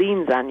 Everybody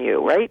leans on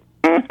you, right?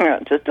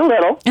 Just a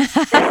little.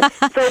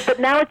 But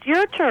now it's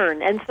your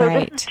turn. And so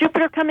This is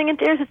Jupiter coming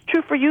into Aries. It's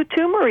true for you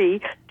too, Marie.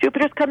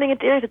 Jupiter's coming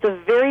into Aries. It's a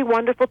very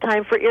wonderful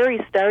time for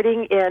Aries,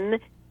 starting in...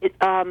 It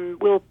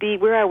will be,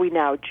 where are we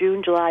now?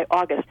 June, July,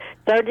 August.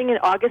 Starting in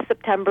August,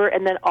 September,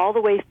 and then all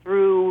the way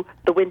through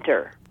the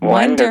winter.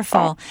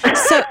 Wonderful.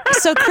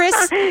 So Chris...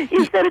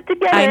 You said it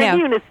together in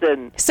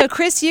unison. So,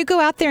 Chris, you go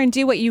out there and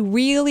do what you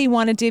really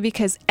want to do,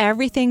 because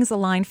everything's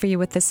aligned for you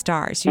with the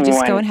stars. You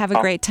just go and have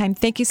a great time.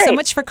 Thank you so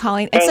much for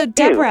calling. And so,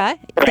 Deborah,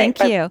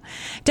 thank you.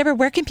 Deborah,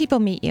 where can people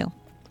meet you?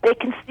 They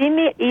can see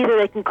me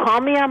they can call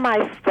me on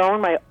my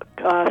phone, my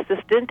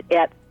assistant,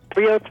 at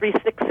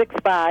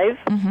 303-665.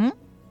 Mm-hmm.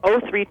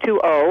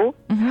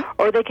 0320,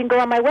 or they can go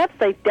on my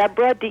website,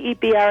 Deborah,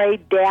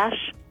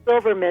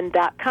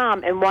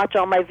 Debra-Silverman.com, and watch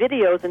all my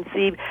videos and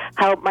see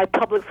how my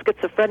public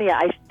schizophrenia,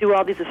 I do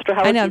all these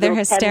astrology. I know, they're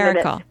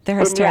hysterical. They're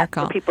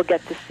hysterical. So people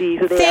get to see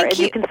who they are. And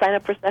you can sign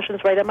up for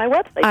sessions right on my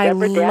website, I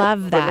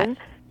love that.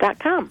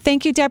 Deborah-Silverman.com.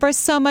 Thank you, Deborah,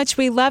 so much.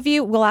 We love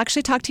you. We'll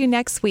actually talk to you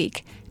next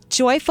week.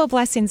 Joyful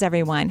blessings,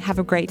 everyone. Have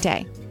a great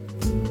day.